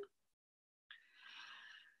meditation,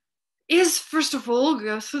 is first of all,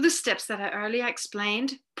 go through the steps that I earlier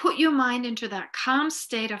explained. Put your mind into that calm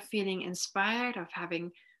state of feeling inspired, of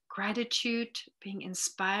having gratitude, being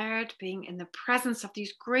inspired, being in the presence of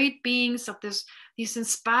these great beings, of these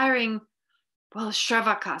inspiring,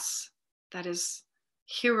 Shravakas, that is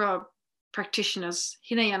hero practitioners,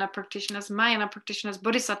 Hinayana practitioners, Mahayana practitioners,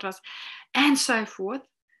 Bodhisattvas, and so forth,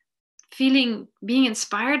 being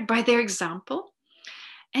inspired by their example.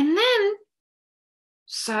 And then,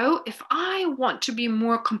 so if I want to be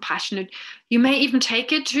more compassionate, you may even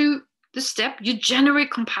take it to the step, you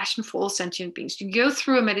generate compassion for all sentient beings. You go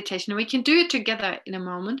through a meditation, and we can do it together in a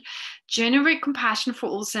moment. Generate compassion for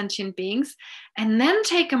all sentient beings, and then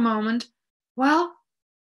take a moment,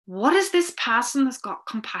 what is this person that's got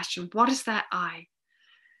compassion? What is that I?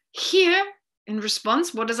 Here, in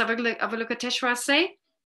response, what does Avalokiteshvara say?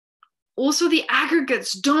 Also, the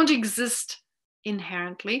aggregates don't exist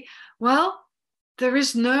inherently. Well, there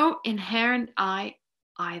is no inherent I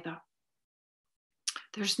either.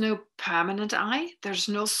 There's no permanent I. There's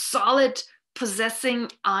no solid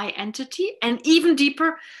possessing I entity. And even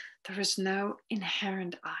deeper, there is no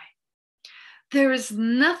inherent I. There is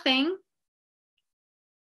nothing.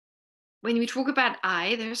 When we talk about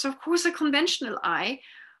I, there's of course a conventional I,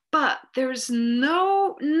 but there is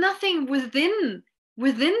nothing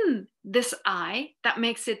within this I that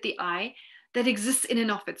makes it the I that exists in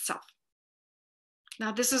and of itself.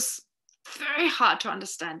 Now, this is very hard to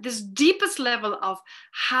understand, this deepest level of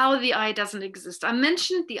how the I doesn't exist. I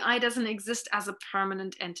mentioned the I doesn't exist as a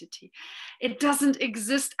permanent entity. It doesn't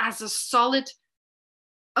exist as a solid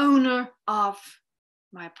owner of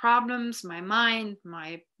my problems, my mind,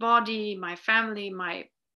 my body, my family, my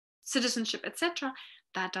citizenship, etc.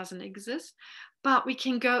 That doesn't exist. But we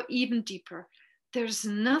can go even deeper. There's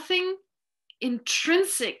nothing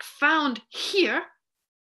intrinsic found here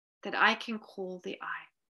that I can call the I.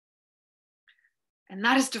 And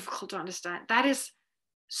that is difficult to understand. That is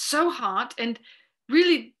so hard. And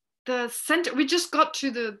really, the center, we just got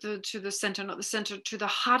to the center, not the center, to the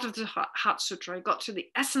heart of the Heart Sutra. I got to the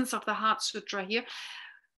essence of the Heart Sutra here.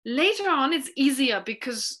 Later on, it's easier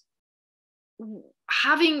because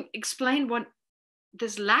having explained what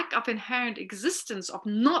this lack of inherent existence, of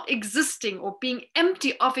not existing or being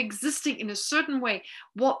empty of existing in a certain way,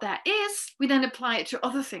 what that is, we then apply it to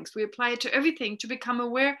other things. We apply it to everything to become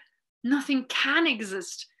aware nothing can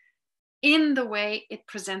exist in the way it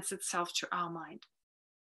presents itself to our mind.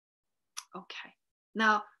 Okay,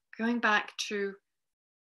 now going back to,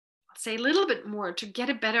 I'll say a little bit more to get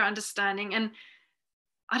a better understanding. And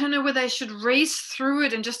I don't know whether I should race through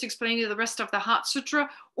it and just explain you the rest of the Heart Sutra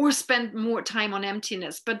or spend more time on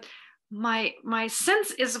emptiness. But my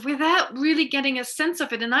sense is, without really getting a sense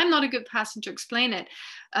of it, and I'm not a good person to explain it,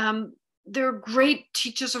 there are great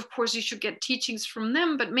teachers, of course, you should get teachings from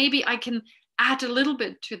them, but maybe I can add a little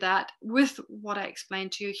bit to that with what I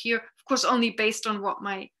explained to you here, of course, only based on what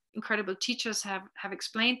my incredible teachers have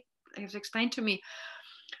explained to me.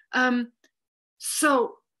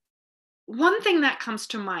 So one thing that comes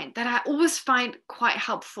to mind that I always find quite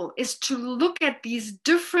helpful is to look at these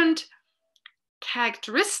different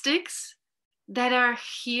characteristics that are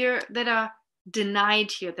here, that are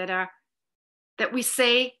denied here, that we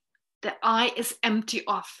say the I is empty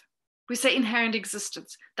of. We say inherent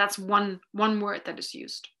existence. That's one word that is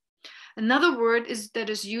used. Another word that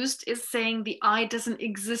is used is saying the I doesn't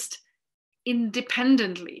exist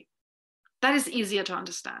independently. That is easier to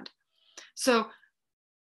understand. So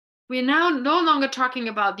we're now no longer talking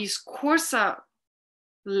about these coarser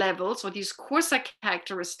levels or these coarser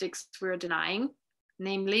characteristics we're denying,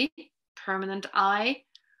 namely permanent I,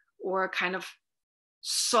 or kind of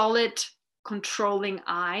solid controlling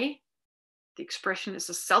I. The expression is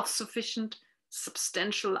a self-sufficient,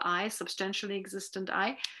 substantial I, substantially existent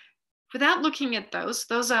I. Without looking at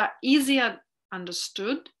those are easier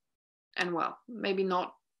understood, and well, maybe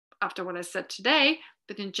not after what I said today,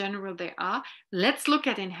 but in general they are. Let's look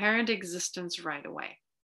at inherent existence right away.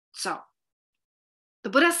 So the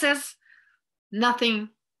Buddha says nothing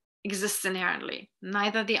exists inherently,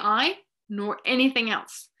 neither the I nor anything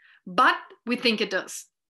else, but we think it does.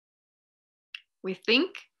 We think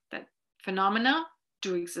that phenomena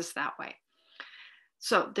do exist that way.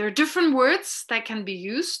 So there are different words that can be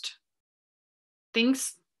used.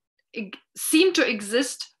 Things seem to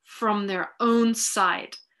exist from their own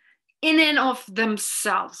side, in and of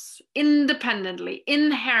themselves, independently,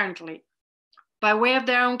 inherently, by way of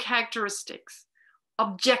their own characteristics,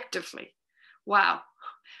 objectively. Wow.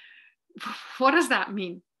 What does that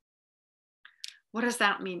mean? What does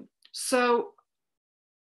that mean? So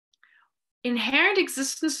inherent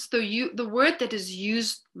existence is the word that is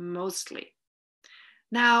used mostly.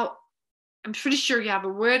 Now, I'm pretty sure you have a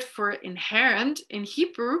word for inherent in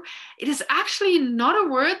Hebrew. It is actually not a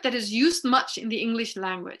word that is used much in the English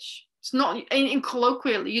language. It's not in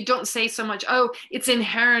colloquial. You don't say so much, oh, it's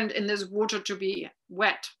inherent in this water to be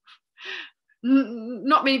wet.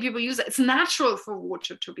 Not many people use it. It's natural for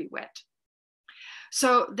water to be wet.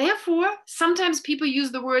 So therefore, sometimes people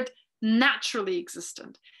use the word naturally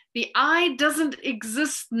existent. The I doesn't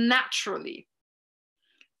exist naturally.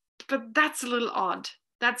 But that's a little odd.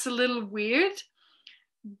 That's a little weird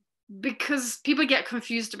because people get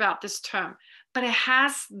confused about this term, but it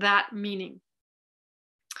has that meaning.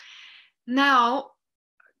 Now,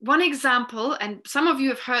 one example, and some of you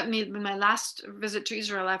have heard me in my last visit to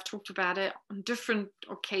Israel, I've talked about it on different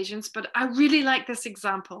occasions, but I really like this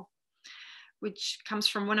example, which comes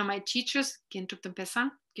from one of my teachers,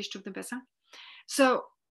 Geshe. So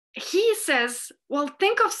he says, well,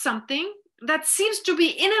 think of something that seems to be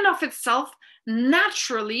in and of itself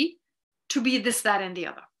naturally to be this, that, and the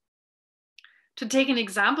other. To take an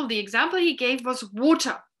example, the example he gave was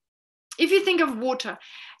water. If you think of water,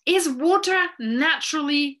 is water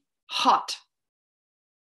naturally hot?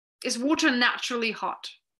 Is water naturally hot?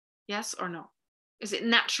 Yes or no? Is it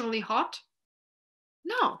naturally hot?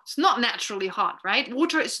 No, it's not naturally hot, right?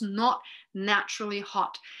 Water is not naturally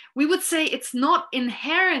hot. We would say it's not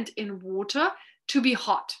inherent in water to be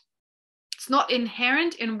hot. It's not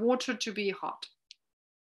inherent in water to be hot.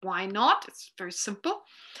 Why not? It's very simple.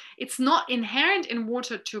 It's not inherent in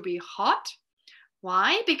water to be hot.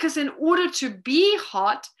 Why? Because in order to be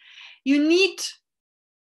hot, you need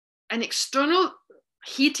an external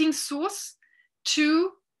heating source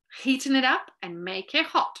to heaten it up and make it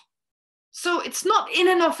hot. So it's not in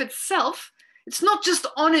and of itself. It's not just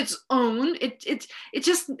on its own.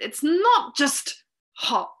 It's not just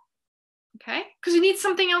hot. Okay? Because you need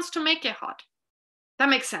something else to make it hot. That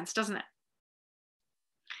makes sense, doesn't it?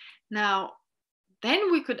 Now,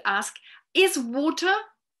 then we could ask, is water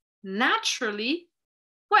naturally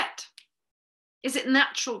wet? Is it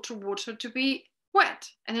natural to water to be wet?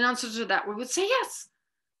 And in answer to that, we would say yes.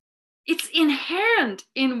 It's inherent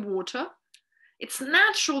in water. It's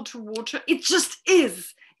natural to water. It just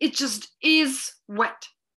is. It just is wet.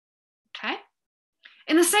 Okay?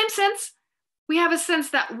 In the same sense, we have a sense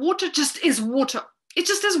that water just is water. It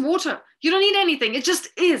just is water. You don't need anything. It just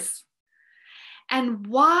is. And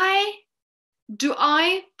why do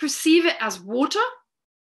I perceive it as water?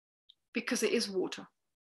 Because it is water.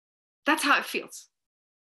 That's how it feels,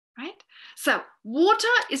 right? So water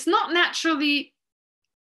is not naturally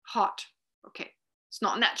hot. Okay. It's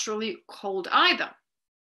not naturally cold either.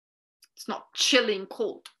 It's not chilling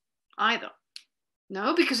cold either.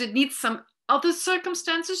 No, because it needs some other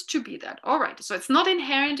circumstances to be that. All right. So it's not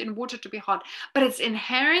inherent in water to be hot, but it's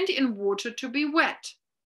inherent in water to be wet.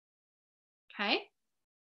 Okay.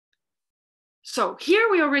 So here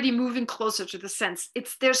we're already moving closer to the sense.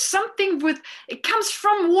 There's something with, it comes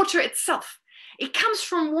from water itself. It comes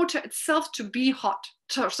from water itself to be hot.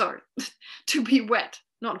 Sorry, to be wet,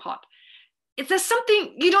 not hot. If there's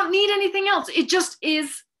something, you don't need anything else. It just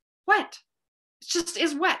is wet. It just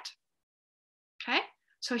is wet. Okay?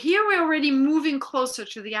 So here we're already moving closer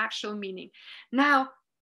to the actual meaning. Now,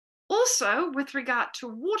 also with regard to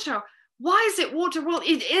water, why is it water? Well,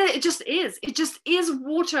 it just is. It just is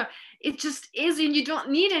water. It just is, and you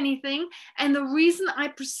don't need anything. And the reason I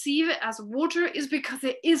perceive it as water is because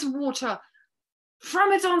it is water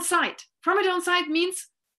from its own side. From its own side means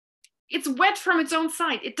it's wet from its own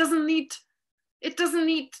side. It doesn't need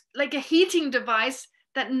like a heating device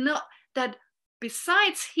that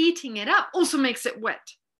besides heating it up also makes it wet.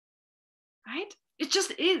 Right? It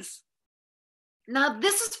just is. Now,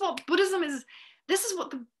 this is what Buddhism is. This is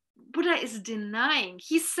what the Buddha is denying.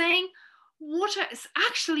 He's saying water is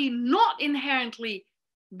actually not inherently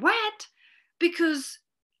wet because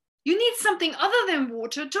you need something other than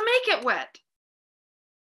water to make it wet.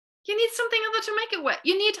 You need something other to make it wet.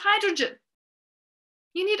 You need hydrogen.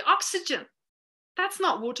 You need oxygen. That's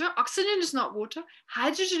not water. Oxygen is not water.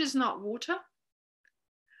 Hydrogen is not water.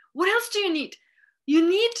 What else do you need? You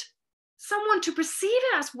need someone to perceive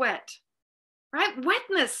it as wet, right?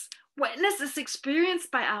 Wetness. Wetness is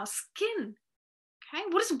experienced by our skin. Okay,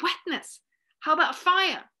 what is wetness? How about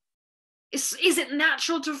fire? Is it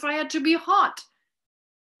natural to fire to be hot?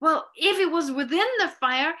 Well, if it was within the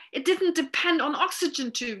fire, it didn't depend on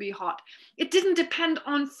oxygen to be hot. It didn't depend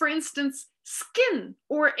on, for instance, skin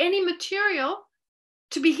or any material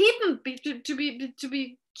to be heated,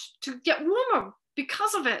 to get warmer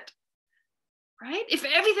because of it. Right? If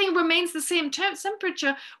everything remains the same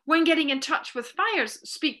temperature when getting in touch with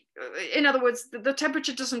fires, in other words, the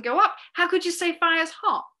temperature doesn't go up, how could you say fire is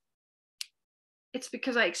hot? It's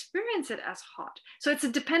because I experience it as hot. So it's a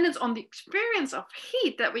dependence on the experience of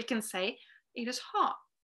heat that we can say it is hot.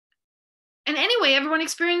 And anyway, everyone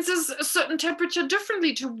experiences a certain temperature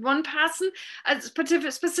differently. To one person, a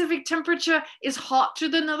specific temperature is hot. To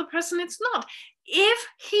another person, it's not. If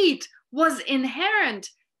heat was inherent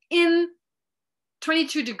in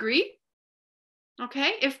 22 degree,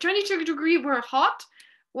 okay, if 22 degree were hot,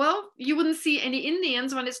 well, you wouldn't see any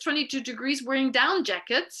Indians when it's 22 degrees wearing down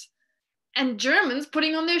jackets and Germans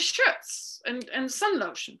putting on their shirts and sun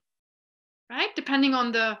lotion, right? Depending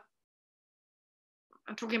on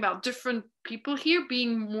I'm talking about different people here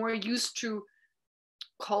being more used to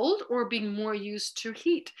cold or being more used to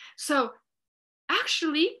heat. So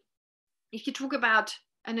actually, if you talk about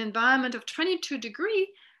an environment of 22 degree,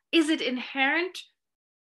 is it inherent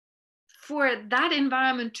for that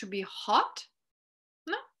environment to be hot?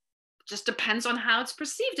 No, it just depends on how it's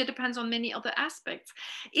perceived. It depends on many other aspects.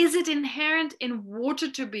 Is it inherent in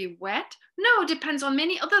water to be wet? No, it depends on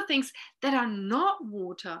many other things that are not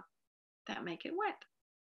water that make it wet.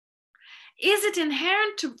 Is it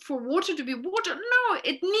inherent for water to be water? No,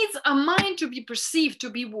 it needs a mind to be perceived to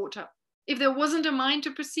be water. If there wasn't a mind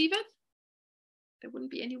to perceive it, there wouldn't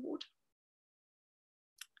be any water.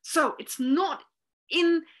 So it's not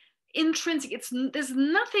intrinsic. There's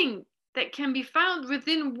nothing that can be found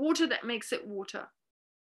within water that makes it water,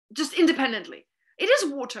 just independently. It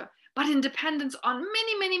is water, but in dependence on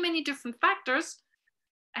many, many, many different factors,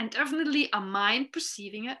 and definitely a mind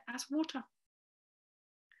perceiving it as water.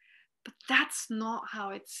 But that's not how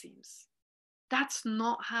it seems. That's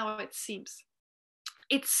not how it seems.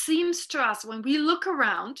 It seems to us when we look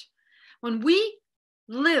around, when we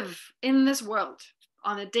live in this world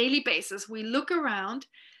on a daily basis, we look around,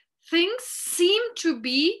 things seem to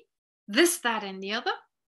be this, that, and the other.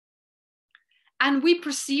 And we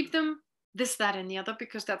perceive them this, that, and the other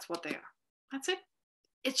because that's what they are. That's it.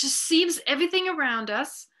 It just seems everything around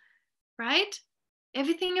us, right?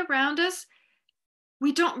 Everything around us,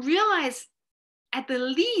 we don't realize at the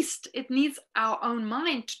least it needs our own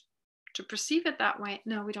mind to perceive it that way.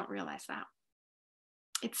 No, we don't realize that.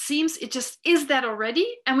 It seems it just is that already,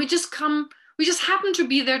 and we just happen to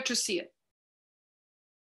be there to see it.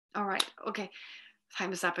 All right, okay,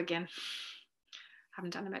 time is up again.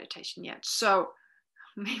 Haven't done a meditation yet. So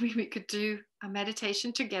maybe we could do a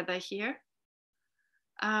meditation together here.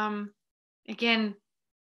 Again,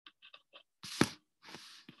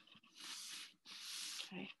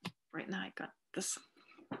 okay, right now I got this.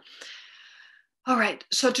 All right,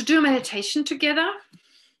 so to do a meditation together,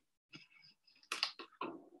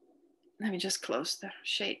 let me just close the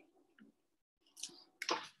shade.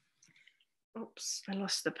 Oops, I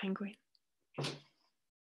lost the penguin.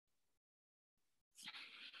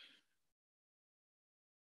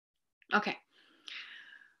 Okay.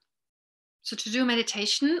 So to do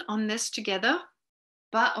meditation on this together,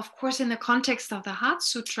 but of course in the context of the Heart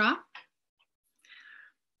Sutra,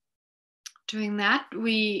 doing that,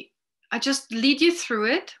 I just lead you through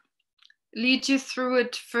it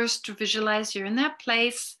first to visualize you're in that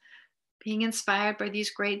place, being inspired by these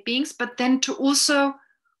great beings, but then to also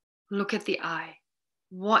look at the eye,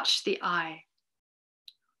 watch the eye,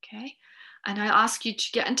 okay? And I ask you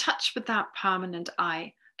to get in touch with that permanent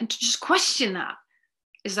eye and to just question that.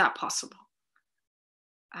 Is that possible?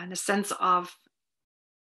 And a sense of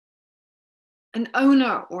an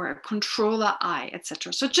owner or a controller eye,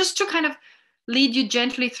 etc. So just to kind of lead you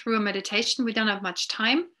gently through a meditation. We don't have much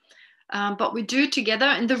time, but we do it together.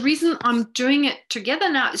 And the reason I'm doing it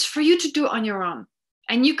together now is for you to do it on your own.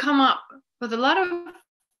 And you come up with a lot of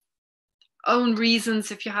own reasons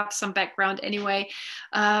if you have some background anyway.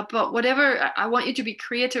 But whatever, I want you to be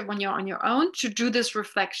creative when you're on your own to do this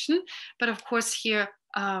reflection. But of course here,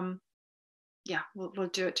 yeah, we'll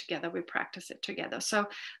do it together. We practice it together. So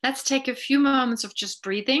let's take a few moments of just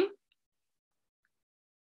breathing,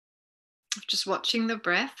 of just watching the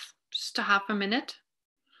breath, just a half a minute.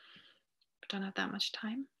 We don't have that much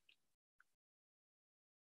time.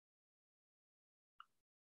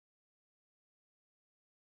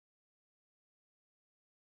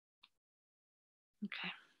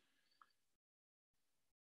 Okay.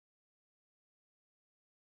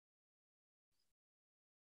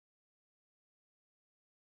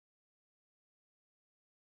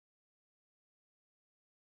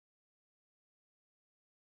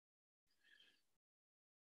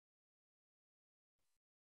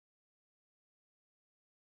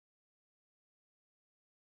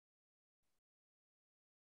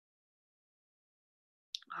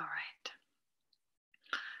 All right.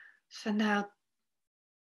 So now,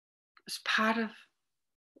 as part of,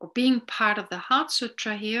 or being part of the Heart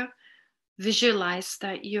Sutra here, visualize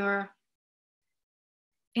that you're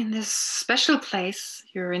in this special place.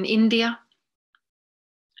 You're in India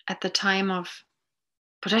at the time of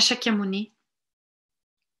Buddha Shakyamuni,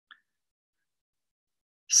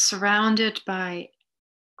 surrounded by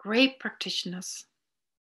great practitioners,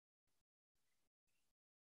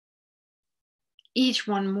 each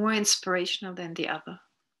one more inspirational than the other.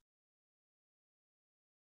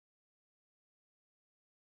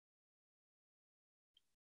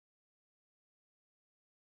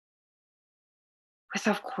 With,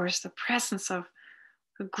 of course, the presence of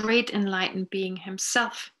a great enlightened being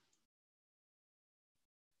himself.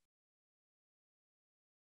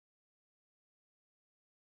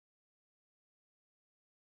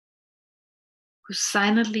 Who's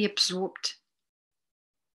silently absorbed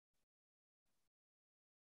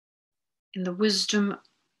in the wisdom,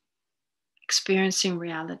 experiencing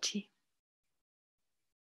reality.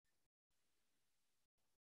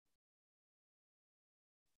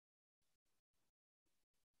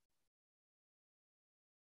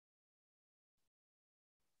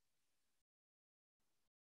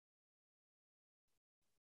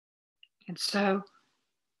 And so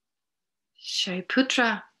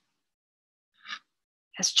Shariputra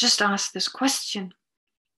has just asked this question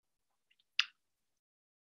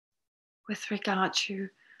with regard to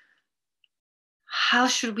how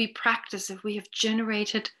should we practice if we have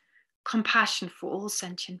generated compassion for all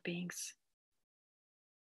sentient beings.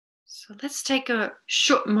 So let's take a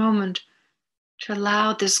short moment to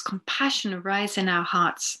allow this compassion to rise in our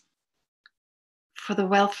hearts for the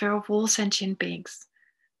welfare of all sentient beings.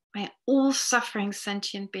 May all suffering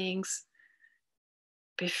sentient beings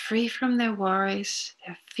be free from their worries,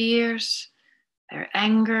 their fears, their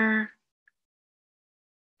anger,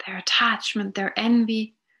 their attachment, their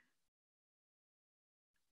envy.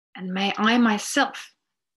 And may I myself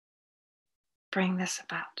bring this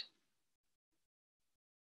about.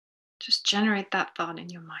 Just generate that thought in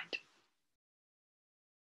your mind.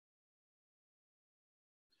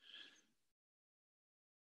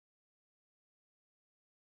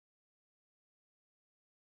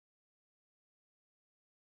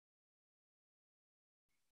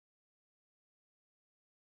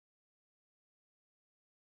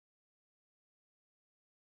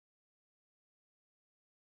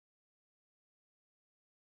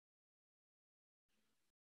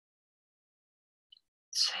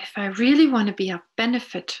 So if I really want to be of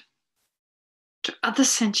benefit to other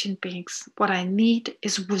sentient beings, what I need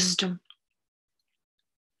is wisdom,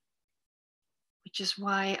 which is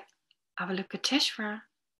why Avalokiteshvara,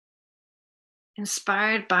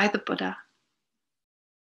 inspired by the Buddha,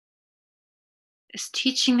 is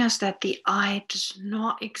teaching us that the I does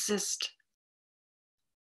not exist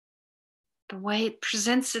the way it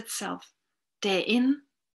presents itself day in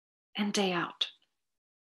and day out.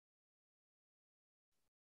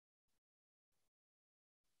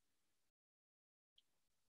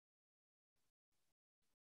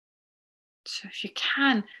 So if you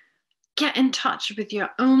can, get in touch with your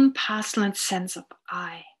own personal sense of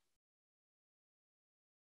I.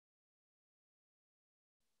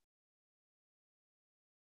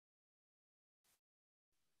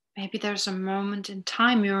 Maybe there's a moment in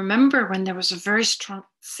time you remember when there was a very strong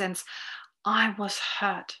sense, I was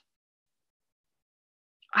hurt.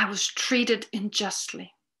 I was treated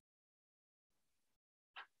unjustly.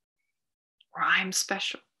 Or I'm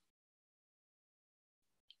special.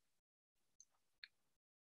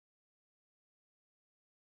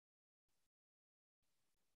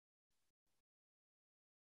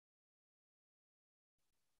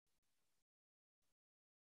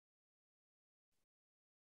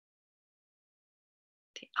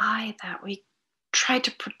 The I that we try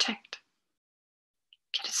to protect.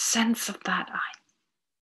 Get a sense of that I.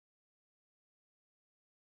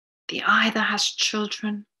 The I that has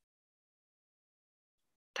children,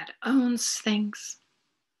 that owns things.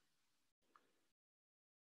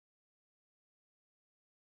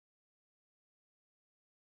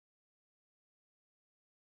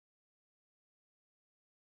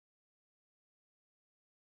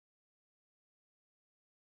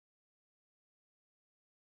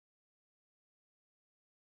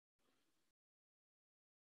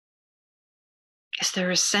 Is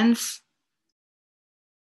there a sense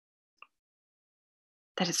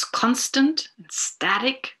that it's constant and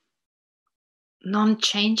static,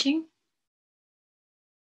 non-changing?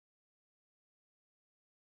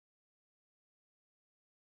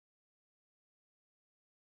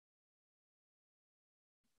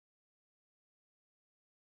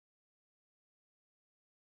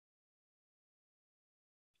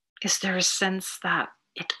 Is there a sense that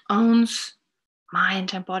it owns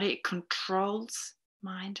mind and body, it controls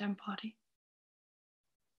mind and body?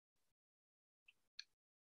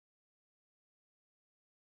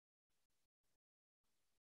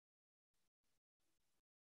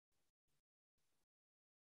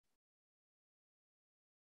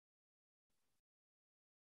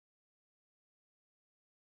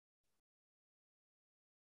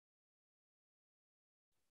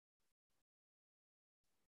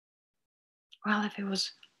 Well, if it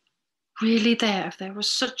was really there, if there was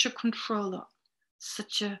such a controller,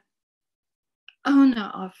 such a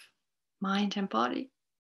owner of mind and body,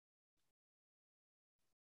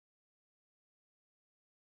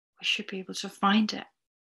 we should be able to find it.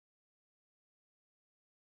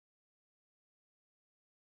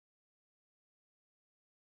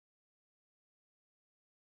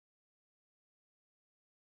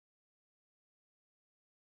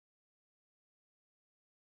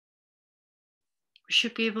 We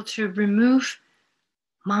should be able to remove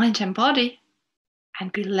mind and body and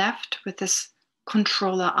be left with this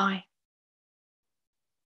controller I.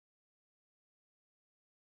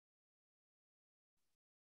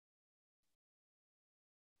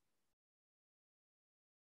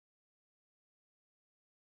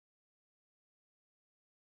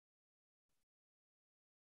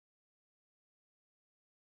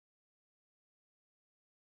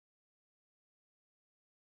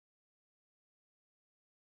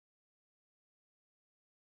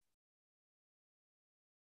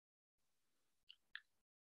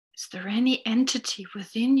 Is there any entity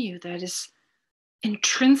within you that is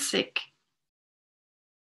intrinsic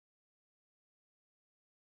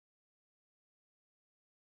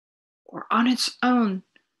or on its own,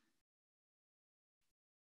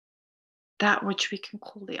 that which we can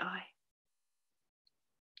call the I?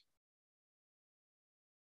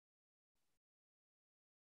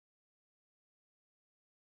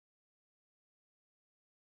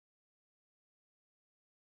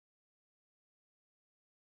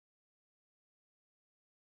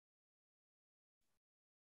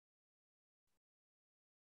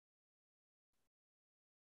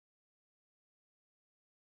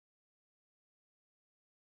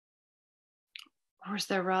 Or is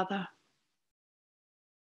there rather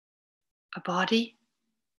a body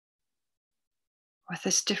with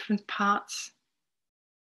its different parts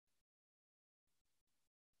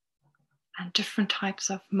and different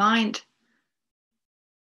types of mind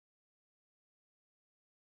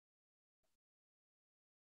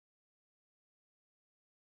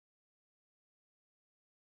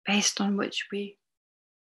based on which we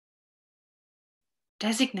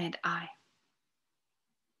designate I.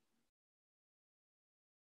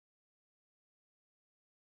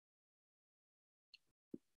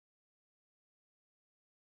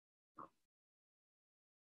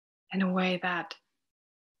 In a way that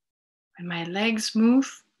when my legs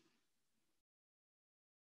move,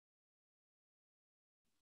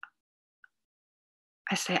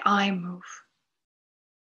 I say I move.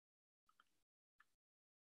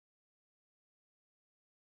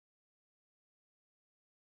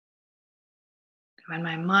 When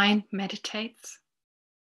my mind meditates,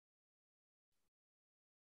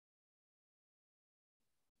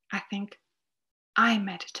 I think I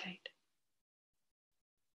meditate.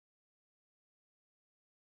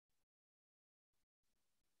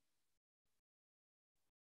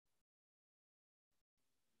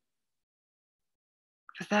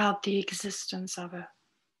 Without the existence of a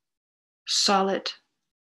solid,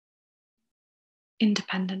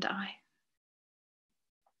 independent I.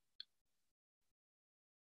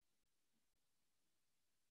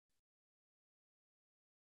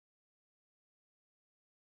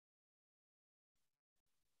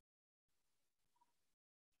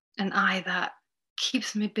 An I that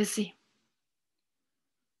keeps me busy.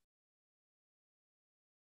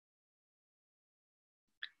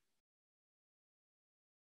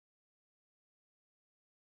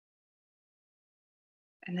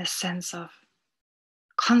 In a sense of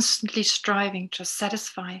constantly striving to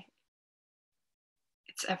satisfy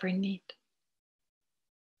its every need.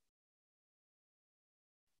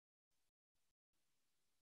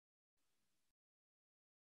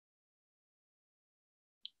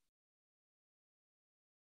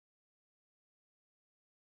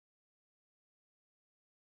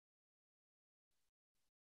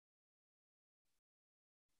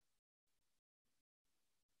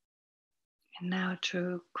 And now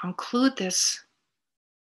to conclude this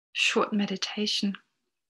short meditation,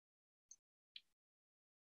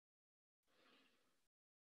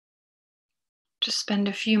 just spend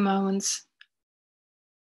a few moments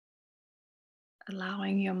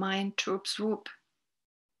allowing your mind to absorb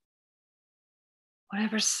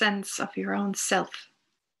whatever sense of your own self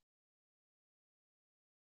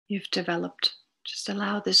you've developed. Just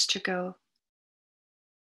allow this to go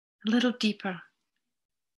a little deeper,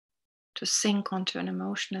 to sink onto an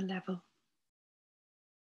emotional level.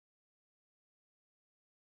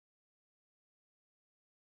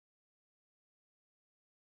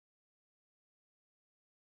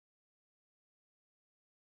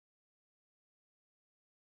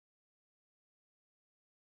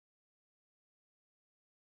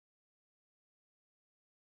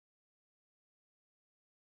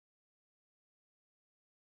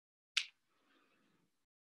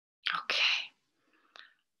 Okay.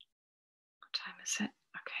 What time is it?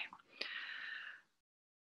 Okay.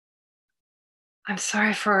 I'm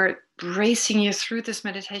sorry for racing you through this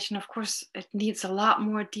meditation. Of course, it needs a lot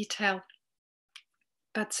more detail.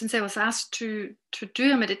 But since I was asked to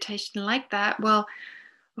do a meditation like that, well,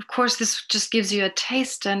 of course, this just gives you a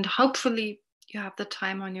taste, and hopefully you have the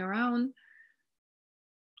time on your own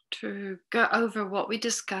to go over what we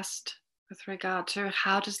discussed with regard to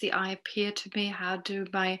how does the I appear to me? How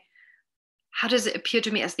does it appear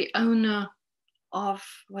to me as the owner of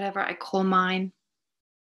whatever I call mine?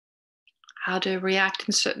 How to react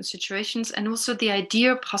in certain situations, and also the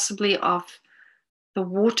idea possibly of the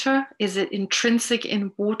water. Is it intrinsic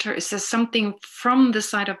in water? Is there something from the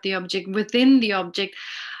side of the object, within the object,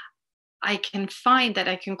 I can find that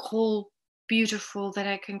I can call beautiful, that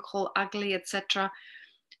I can call ugly, etc.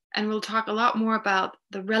 And we'll talk a lot more about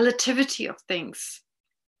the relativity of things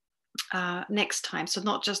next time. So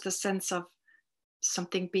not just the sense of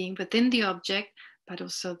something being within the object, but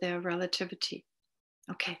also their relativity.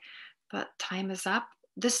 Okay, but time is up.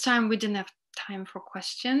 This time we didn't have time for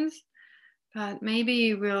questions, but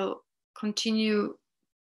maybe we'll continue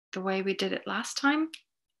the way we did it last time.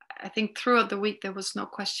 I think throughout the week there was no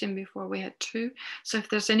question before we had two. So if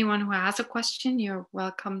there's anyone who has a question, you're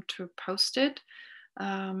welcome to post it.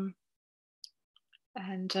 And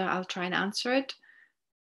I'll try and answer it.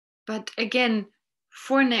 But again,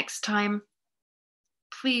 for next time,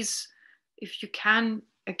 please, if you can,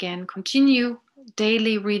 again, continue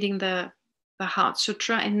daily reading the Heart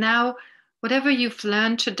Sutra. And now, whatever you've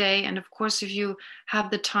learned today, and of course, if you have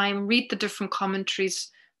the time, read the different commentaries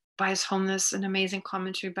by His Holiness, an amazing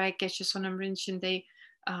commentary by Geshe Sonam Rinchen. They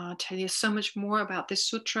tell you so much more about this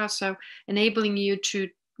sutra, so enabling you to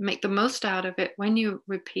make the most out of it when you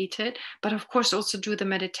repeat it, but of course also do the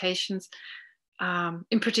meditations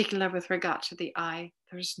in particular with regard to the I.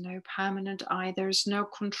 There's no permanent I, there's no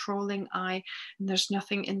controlling I, and there's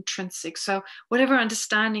nothing intrinsic. So whatever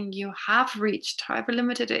understanding you have reached, however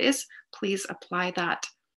limited it is, please apply that.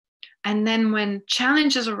 And then when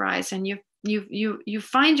challenges arise and you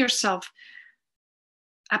find yourself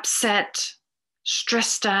upset,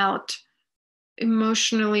 stressed out,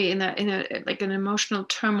 emotionally in a like an emotional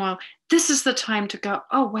turmoil, this is the time to go,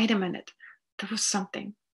 oh, wait a minute, there was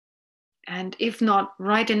something. And if not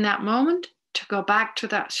right in that moment, to go back to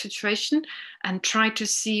that situation and try to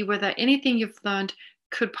see whether anything you've learned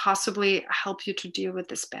could possibly help you to deal with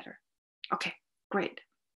this better. Okay, great.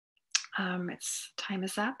 It's time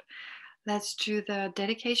is up. Let's do the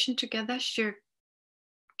dedication together. Sure.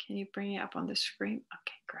 Can you bring it up on the screen?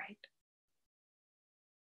 Okay, great.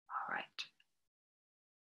 All right.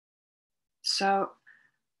 So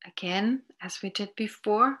again, as we did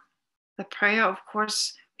before, the prayer, of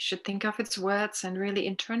course, we should think of its words and really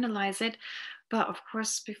internalize it. But of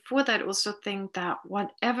course, before that, also think that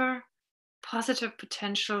whatever positive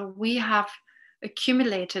potential we have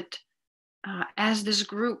accumulated as this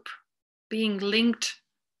group, being linked,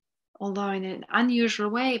 although in an unusual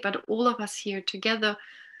way, but all of us here together,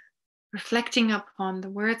 reflecting upon the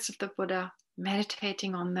words of the Buddha,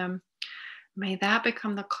 meditating on them, may that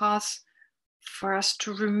become the cause for us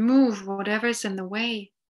to remove whatever is in the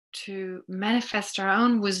way, to manifest our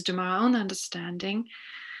own wisdom, our own understanding,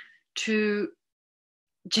 to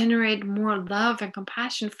generate more love and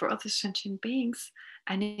compassion for other sentient beings,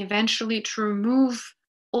 and eventually to remove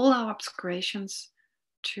all our obscurations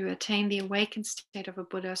to attain the awakened state of a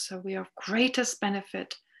Buddha, so we are of greatest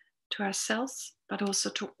benefit to ourselves, but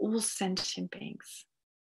also to all sentient beings.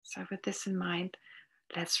 So with this in mind,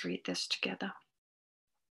 let's read this together.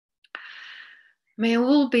 May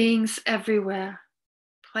all beings everywhere,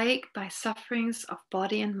 plagued by sufferings of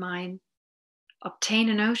body and mind, obtain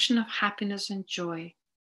an ocean of happiness and joy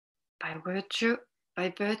by virtue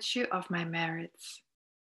of my merits.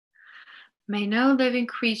 May no living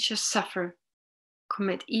creature suffer,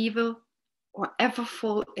 commit evil, or ever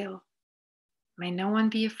fall ill. May no one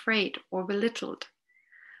be afraid or belittled,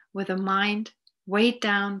 with a mind weighed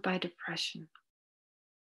down by depression.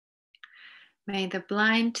 May the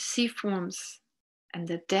blind see forms and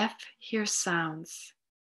the deaf hear sounds.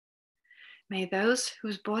 May those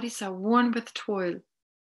whose bodies are worn with toil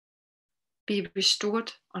be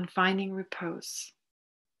restored on finding repose.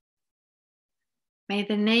 May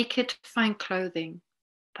the naked find clothing,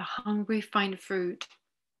 the hungry find food.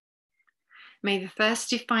 May the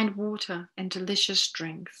thirsty find water and delicious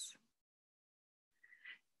drinks.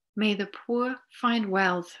 May the poor find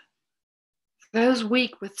wealth, those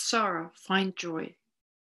weak with sorrow find joy.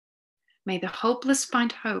 May the hopeless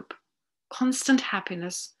find hope, constant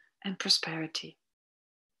happiness, and prosperity.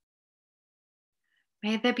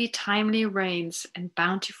 May there be timely rains and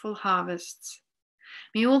bountiful harvests.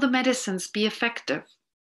 May all the medicines be effective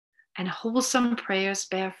and wholesome prayers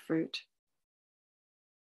bear fruit.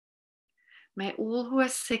 May all who are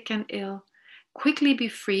sick and ill quickly be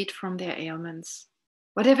freed from their ailments.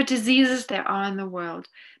 Whatever diseases there are in the world,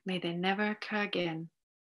 may they never occur again.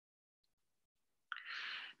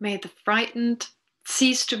 May the frightened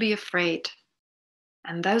cease to be afraid,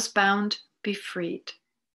 and those bound be freed.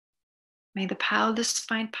 May the powerless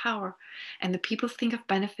find power, and the people think of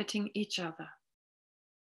benefiting each other.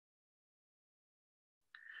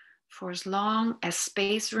 For as long as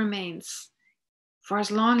space remains, for as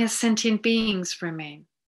long as sentient beings remain,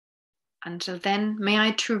 until then may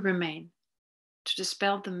I too remain, to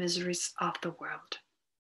dispel the miseries of the world.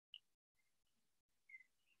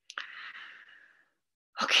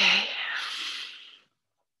 Okay.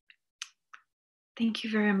 Thank you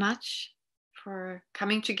very much for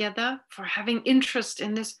coming together, for having interest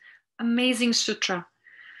in this amazing sutra,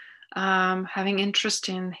 having interest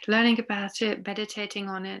in learning about it, meditating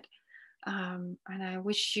on it. And I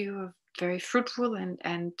wish you a very fruitful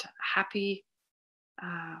and happy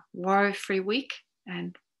worry-free week,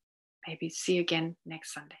 and maybe see you again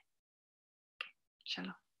next Sunday. Okay.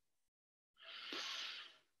 Shalom.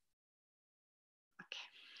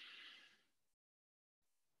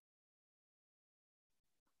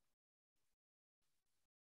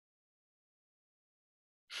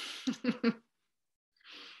 Okay.